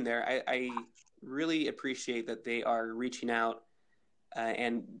they're doing there. I really appreciate that they are reaching out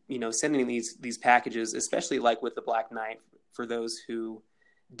and sending these packages, especially like with the Black Knight, for those who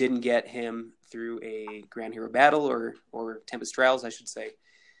didn't get him through a Grand Hero battle or Tempest Trials, I should say.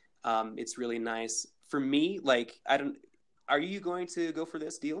 It's really nice for me. Are you going to go for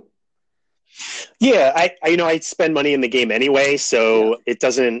this deal? Yeah, I spend money in the game anyway, so it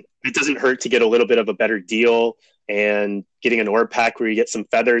doesn't hurt to get a little bit of a better deal. And getting an orb pack where you get some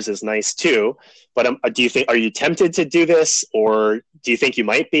feathers is nice too. But are you tempted to do this, or do you think you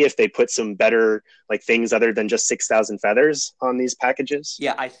might be if they put some better things other than just 6,000 feathers on these packages?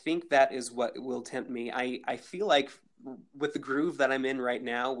 Yeah, I think that is what will tempt me. I feel like with the groove that I'm in right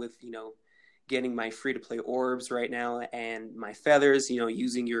now, with getting my free to play orbs right now and my feathers,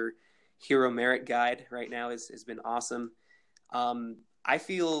 using your hero merit guide right now has been awesome. I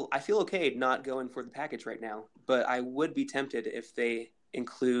feel okay not going for the package right now, but I would be tempted if they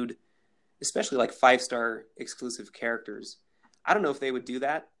include, especially 5-star exclusive characters. I don't know if they would do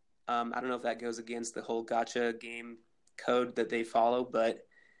that. I don't know if that goes against the whole gacha game code that they follow, but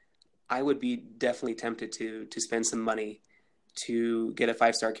I would be definitely tempted to spend some money to get a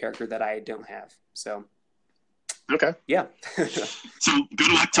 5-star character that I don't have. So. Okay. Yeah. So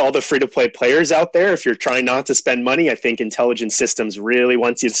good luck to all the free-to-play players out there. If you're trying not to spend money, I think Intelligent Systems really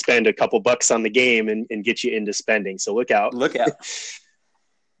wants you to spend a couple bucks on the game and get you into spending. So look out. Look out.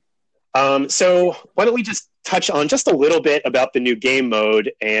 So why don't we just touch on just a little bit about the new game mode,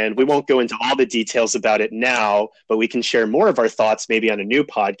 and we won't go into all the details about it now, but we can share more of our thoughts maybe on a new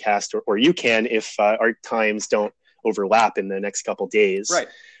podcast, or you can if our times don't overlap in the next couple days. Right.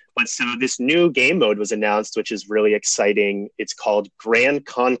 But so this new game mode was announced, which is really exciting. It's called Grand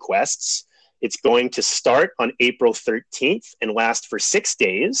Conquests. It's going to start on April 13th and last for 6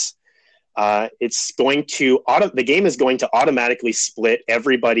 days. The game is going to automatically split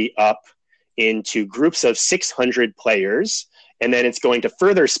everybody up into groups of 600 players. And then it's going to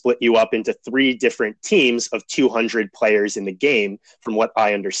further split you up into 3 different teams of 200 players in the game, from what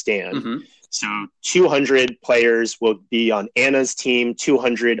I understand. Mm-hmm. So 200 players will be on Anna's team,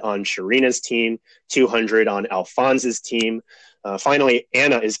 200 on Sharina's team, 200 on Alphonse's team. Finally,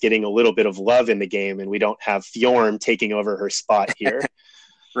 Anna is getting a little bit of love in the game, and we don't have Fjorm taking over her spot here.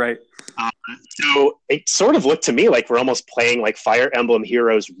 Right. So it sort of looked to me like we're almost playing like Fire Emblem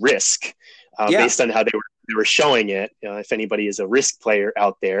Heroes Risk, based on how they were showing it. If anybody is a Risk player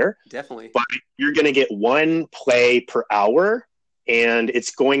out there, definitely. But you're going to get 1 play per hour, and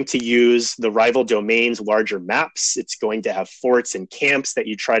it's going to use the rival domain's larger maps. It's going to have forts and camps that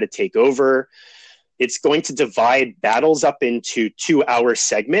you try to take over. It's going to divide battles up into 2-hour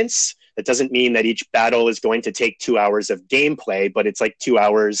segments. That doesn't mean that each battle is going to take 2 hours of gameplay, but it's like 2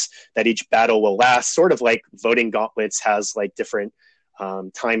 hours that each battle will last, sort of like Voting Gauntlets has like different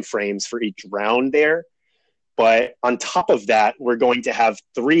time frames for each round there. But on top of that, we're going to have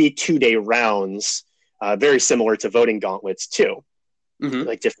 3 2-day rounds, very similar to Voting Gauntlets too. Mm-hmm.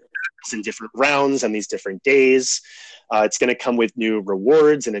 Like different maps and different rounds on these different days. It's going to come with new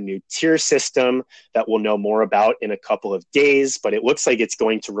rewards and a new tier system that we'll know more about in a couple of days, but it looks like it's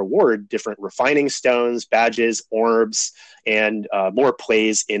going to reward different refining stones, badges, orbs, and more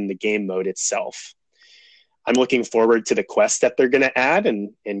plays in the game mode itself. I'm looking forward to the quests that they're going to add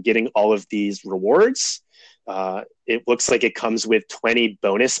and getting all of these rewards. It looks like it comes with 20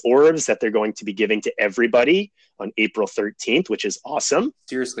 bonus orbs that they're going to be giving to everybody on April 13th, which is awesome.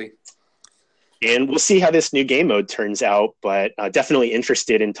 Seriously. And we'll see how this new game mode turns out, but definitely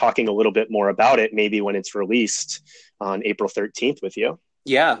interested in talking a little bit more about it, maybe when it's released on April 13th with you.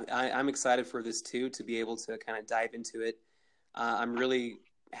 Yeah, I'm excited for this too, to be able to kind of dive into it. I'm really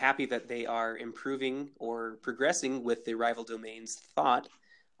happy that they are improving or progressing with the rival domain's thought.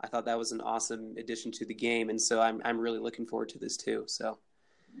 I thought that was an awesome addition to the game, and so I'm really looking forward to this too. So,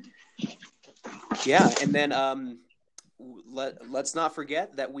 yeah, and then let's not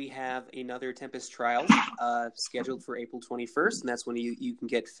forget that we have another Tempest Trials scheduled for April 21st, and that's when you can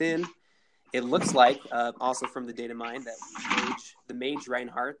get Finn. It looks like, also from the data mine, that the mage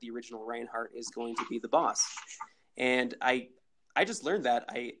Reinhardt, the original Reinhardt, is going to be the boss. And I just learned that.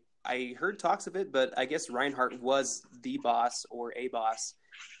 I heard talks of it, but I guess Reinhardt was the boss or a boss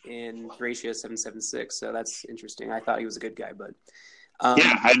in Thracia 776, so that's interesting. I thought he was a good guy, but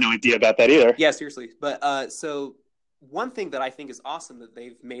yeah, I had no idea about that either. Yeah, seriously. But so one thing that I think is awesome that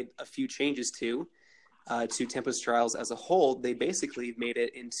they've made a few changes to Tempest Trials as a whole, they basically made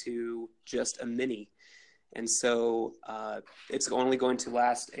it into just a mini, and so it's only going to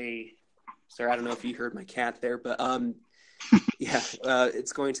last sorry, I don't know if you heard my cat there, but yeah,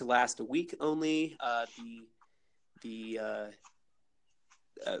 it's going to last a week only. The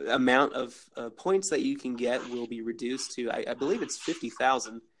amount of points that you can get will be reduced to, I believe it's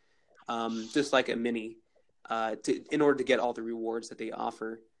 50,000, just like a mini, in order to get all the rewards that they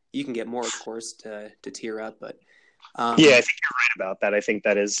offer. You can get more, of course, to tier up, but yeah, I think you're right about that. I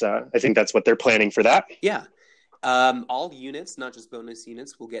think that's what they're planning for that. Yeah. All units, not just bonus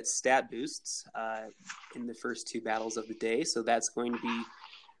units, will get stat boosts in the first 2 battles of the day, so that's going to be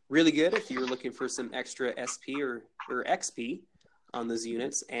really good if you're looking for some extra SP or XP on those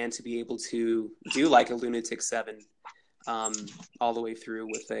units, and to be able to do like a Lunatic 7 all the way through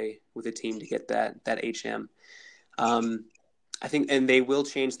with a team to get that HM. I think, and they will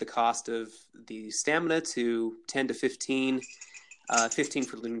change the cost of the stamina to 10 to 15, 15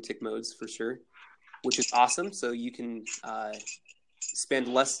 for Lunatic modes for sure, which is awesome. So you can spend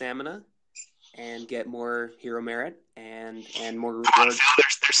less stamina and get more hero merit and more rewards.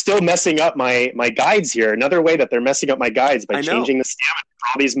 They're still messing up my guides here. Another way that they're messing up my guides by changing the stamina for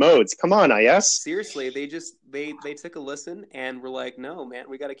all these modes. Come on, IS. Seriously, they took a listen and were like, no, man,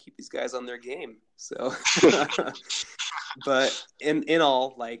 we got to keep these guys on their game. So, but in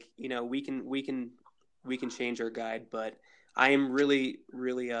all, like, you know, we can change our guide, but I am really,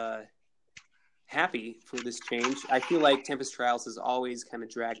 really happy for this change. I feel like Tempest Trials has always kind of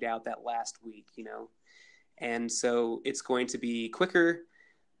dragged out that last week, you know, and so it's going to be quicker.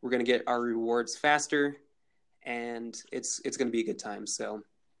 We're going to get our rewards faster, and it's going to be a good time. So,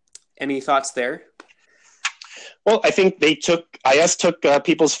 any thoughts there? Well, I think IS took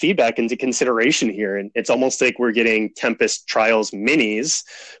people's feedback into consideration here, and it's almost like we're getting Tempest Trials minis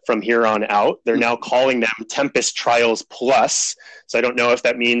from here on out. They're now calling them Tempest Trials Plus, so I don't know if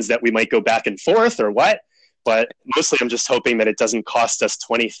that means that we might go back and forth or what, but mostly I'm just hoping that it doesn't cost us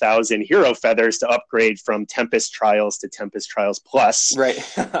 20,000 hero feathers to upgrade from Tempest Trials to Tempest Trials Plus. Right.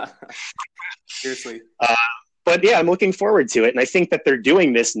 Seriously. But yeah, I'm looking forward to it. And I think that they're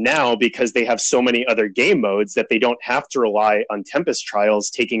doing this now because they have so many other game modes that they don't have to rely on Tempest Trials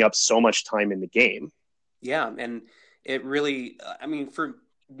taking up so much time in the game. Yeah, and it really, I mean, for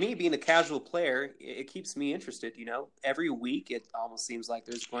me being a casual player, it keeps me interested. Every week it almost seems like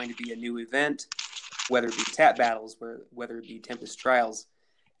there's going to be a new event, whether it be tap battles, whether it be Tempest Trials,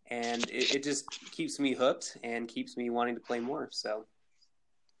 and it just keeps me hooked and keeps me wanting to play more. So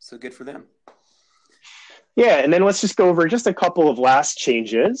good for them. Yeah, and then let's just go over just a couple of last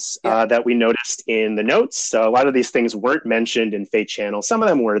changes Yeah. that we noticed in the notes. So a lot of these things weren't mentioned in Fate Channel. Some of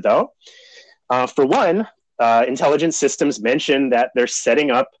them were, though. For one, Intelligent Systems mentioned that they're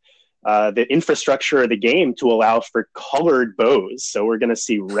setting up the infrastructure of the game to allow for colored bows. So we're going to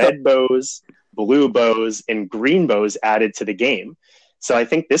see red bows, blue bows, and green bows added to the game. So I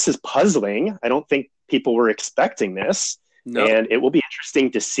think this is puzzling. I don't think people were expecting this. No. And it will be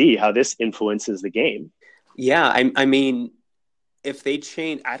interesting to see how this influences the game. Yeah, I mean, if they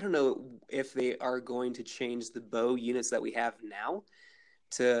change, I don't know if they are going to change the bow units that we have now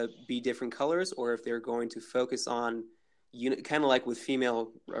to be different colors, or if they're going to focus on unit, kind of like with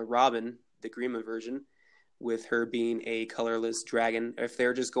female Robin, the Grima version, with her being a colorless dragon. If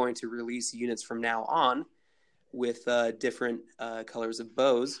they're just going to release units from now on with different colors of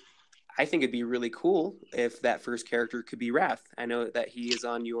bows, I think it'd be really cool if that first character could be Wrath. I know that he is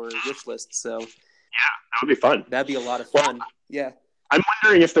on your wish list, so yeah, that would be fun. That'd be a lot of fun. Well, yeah. I'm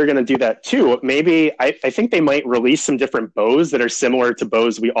wondering if they're going to do that too. Maybe I think they might release some different bows that are similar to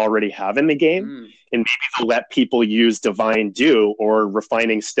bows we already have in the game. And maybe they'll let people use Divine Dew or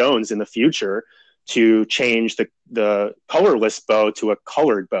Refining Stones in the future to change the colorless bow to a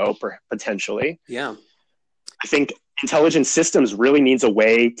colored bow, potentially. Yeah. I think Intelligent Systems really needs a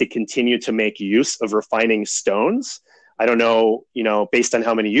way to continue to make use of Refining Stones. I don't know, based on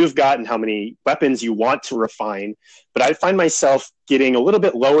how many you've got and how many weapons you want to refine, but I find myself getting a little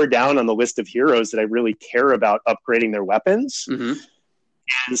bit lower down on the list of heroes that I really care about upgrading their weapons. Mm-hmm.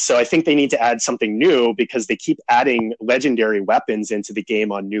 And so I think they need to add something new because they keep adding legendary weapons into the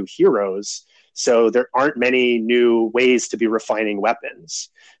game on new heroes. So there aren't many new ways to be refining weapons.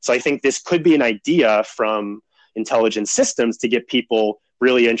 So I think this could be an idea from Intelligent Systems to get people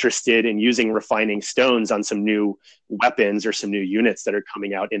really interested in using Refining Stones on some new weapons or some new units that are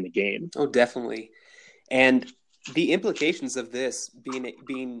coming out in the game. Oh, definitely. And the implications of this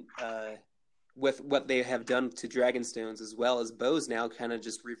being with what they have done to Dragonstones as well as bows now, kind of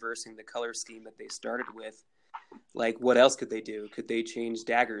just reversing the color scheme that they started with. Like, what else could they do? Could they change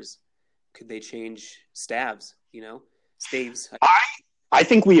daggers? Could they change staves? Staves. I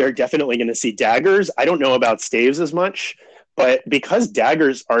think we are definitely going to see daggers. I don't know about staves as much. But because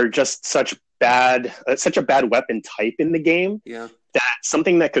daggers are just such a bad weapon type in the game, that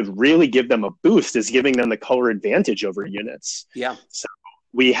something that could really give them a boost is giving them the color advantage over units. Yeah. So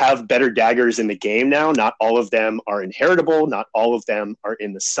we have better daggers in the game now. Not all of them are inheritable. Not all of them are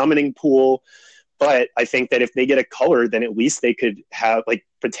in the summoning pool. But I think that if they get a color, then at least they could have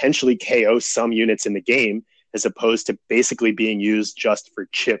potentially KO some units in the game as opposed to basically being used just for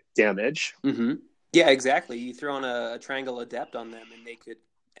chip damage. Mm-hmm. Yeah, exactly. You throw on a Triangle Adept on them, and they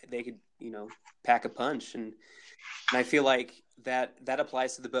could pack a punch, and I feel like that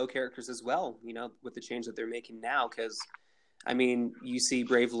applies to the bow characters as well. With the change that they're making now, because I mean, you see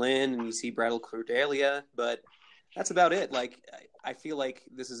Brave Lynn and you see Bridal Cordelia, but that's about it. Like, I feel like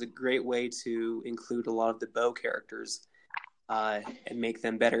this is a great way to include a lot of the bow characters and make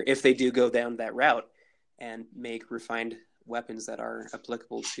them better if they do go down that route and make refined weapons that are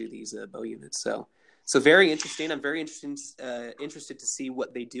applicable to these bow units. So very interesting. I'm very interested to see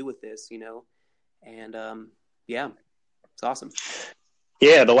what they do with this, and yeah, it's awesome.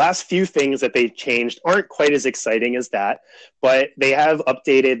 Yeah, the last few things that they changed aren't quite as exciting as that, but they have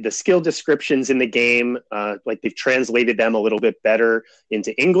updated the skill descriptions in the game. They've translated them a little bit better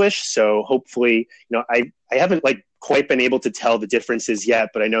into English. So hopefully, I haven't quite been able to tell the differences yet,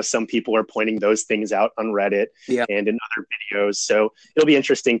 but I know some people are pointing those things out on Reddit and in other videos. So it'll be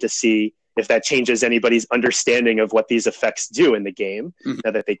interesting to see if that changes anybody's understanding of what these effects do in the game,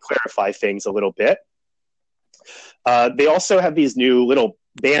 now that they clarify things a little bit. They also have these new little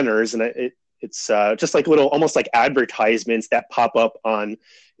banners, and it's just little, almost like advertisements that pop up on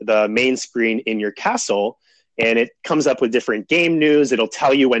the main screen in your castle. And it comes up with different game news. It'll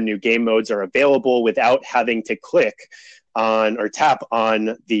tell you when new game modes are available without having to click on or tap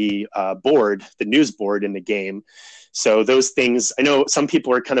on the board, the news board in the game. So those things, I know some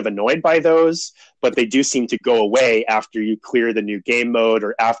people are kind of annoyed by those, but they do seem to go away after you clear the new game mode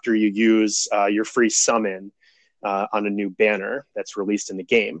or after you use your free summon on a new banner that's released in the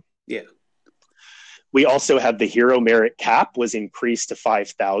game. Yeah. We also have the hero merit cap was increased to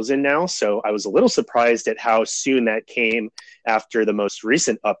 5,000 now. So I was a little surprised at how soon that came after the most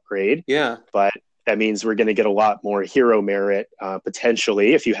recent upgrade. Yeah. But that means we're going to get a lot more hero merit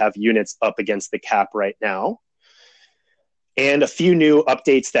potentially if you have units up against the cap right now. And a few new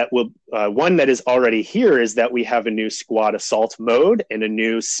updates that will, one that is already here is that we have a new squad assault mode and a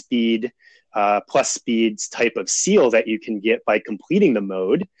new speed plus speeds type of seal that you can get by completing the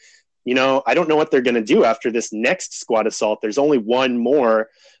mode. You know, I don't know what they're going to do after this next squad assault. There's only one more.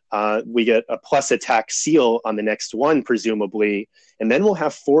 We get a plus attack seal on the next one, presumably. And then we'll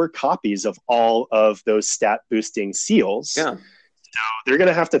have 4 copies of all of those stat boosting seals. Yeah. So they're going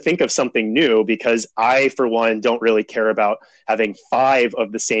to have to think of something new, because I, for one, don't really care about having 5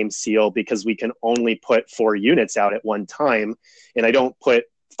 of the same seal, because we can only put 4 units out at one time. And I don't put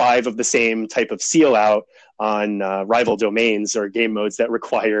 5 of the same type of seal out on rival domains or game modes that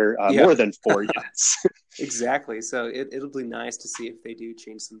require more than 4 units. Exactly. So it'll be nice to see if they do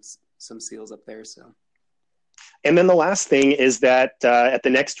change some seals up there. So. And then the last thing is that at the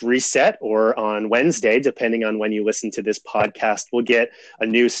next reset, or on Wednesday, depending on when you listen to this podcast, we'll get a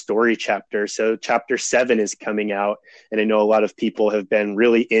new story chapter. So chapter 7 is coming out, and I know a lot of people have been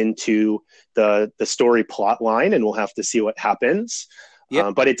really into the story plot line, and we'll have to see what happens.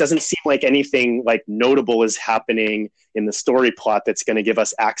 Yep. But it doesn't seem like anything like notable is happening in the story plot that's going to give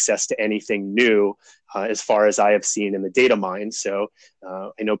us access to anything new, as far as I have seen in the data mine. So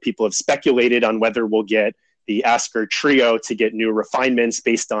I know people have speculated on whether we'll get the Asker trio to get new refinements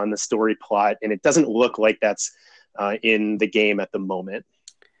based on the story plot, and it doesn't look like that's in the game at the moment.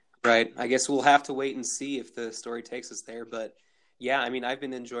 Right. I guess we'll have to wait and see if the story takes us there. But yeah, I mean, I've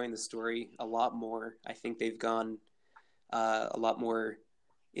been enjoying the story a lot more. I think they've gone a lot more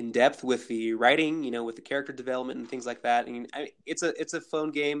in depth with the writing, you know, with the character development and things like that. I mean, it's a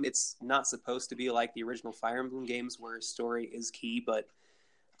phone game. It's not supposed to be like the original Fire Emblem games where story is key, but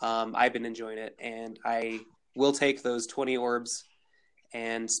I've been enjoying it, and I will take those 20 orbs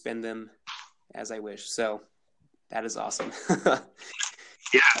and spend them as I wish. So that is awesome.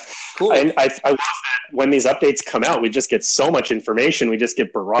 Yeah. Cool. And I love that when these updates come out, we just get so much information. We just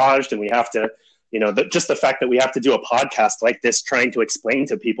get barraged, and we have to, you know, just the fact that we have to do a podcast like this trying to explain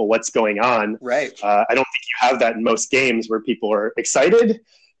to people what's going on. Right. I don't think you have that in most games, where people are excited,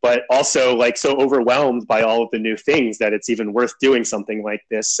 but also like so overwhelmed by all of the new things that it's even worth doing something like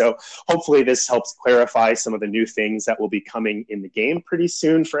this. So hopefully this helps clarify some of the new things that will be coming in the game pretty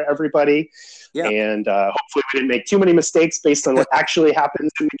soon for everybody. Yeah. And hopefully we didn't make too many mistakes based on what actually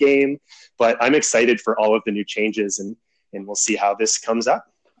happens in the game. But I'm excited for all of the new changes, and we'll see how this comes up.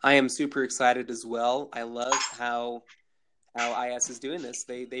 I am super excited as well. I love how IS is doing this.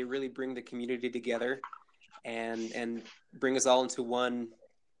 They really bring the community together and bring us all into one.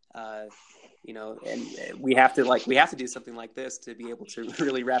 You know, and we have to do something like this to be able to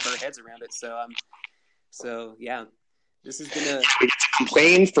really wrap our heads around it. So yeah, this has been we get to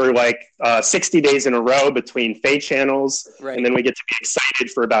complain for like 60 days in a row between Fate channels, right. And then we get to be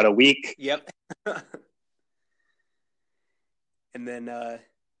excited for about a week. Yep. And then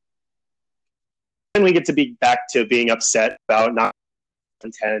we get to be back to being upset about not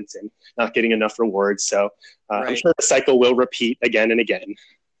content and not getting enough rewards. So right. I'm sure the cycle will repeat again and again.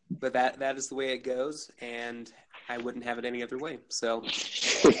 But that is the way it goes, and I wouldn't have it any other way. So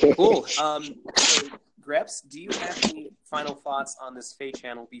cool. So Greps, do you have any final thoughts on this Fate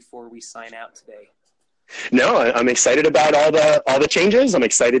channel before we sign out today? No, I'm excited about all the changes. I'm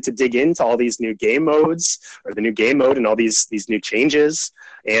excited to dig into all these new game modes, or the new game mode, and all these new changes.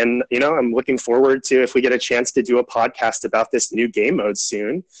 And you know, I'm looking forward to if we get a chance to do a podcast about this new game mode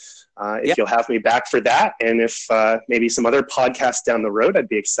soon. If you'll have me back for that, and if maybe some other podcasts down the road, I'd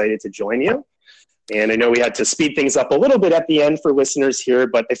be excited to join you. And I know we had to speed things up a little bit at the end for listeners here,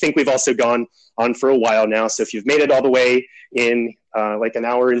 but I think we've also gone on for a while now. So if you've made it all the way in like an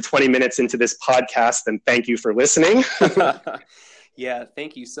hour and 20 minutes into this podcast, then thank you for listening. Yeah,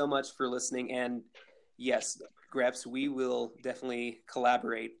 thank you so much for listening. And yes, Greps, we will definitely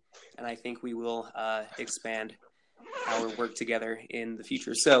collaborate, and I think we will expand our work together in the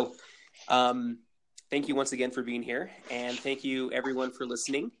future. So thank you once again for being here, and thank you everyone for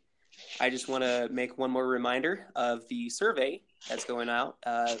listening. I just want to make one more reminder of the survey that's going out.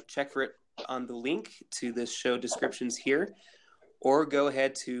 Check for it on the link to this show descriptions here, or go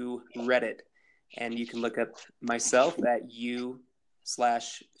ahead to Reddit, and you can look up myself at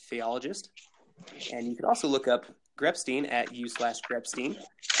u/Phaeologist, and you can also look up Grepstein at u/Grepstein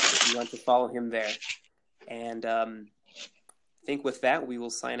if you want to follow him there. And I think with that, we will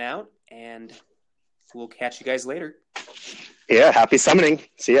sign out, and we'll catch you guys later. Yeah, happy summoning.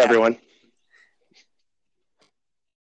 See you, everyone.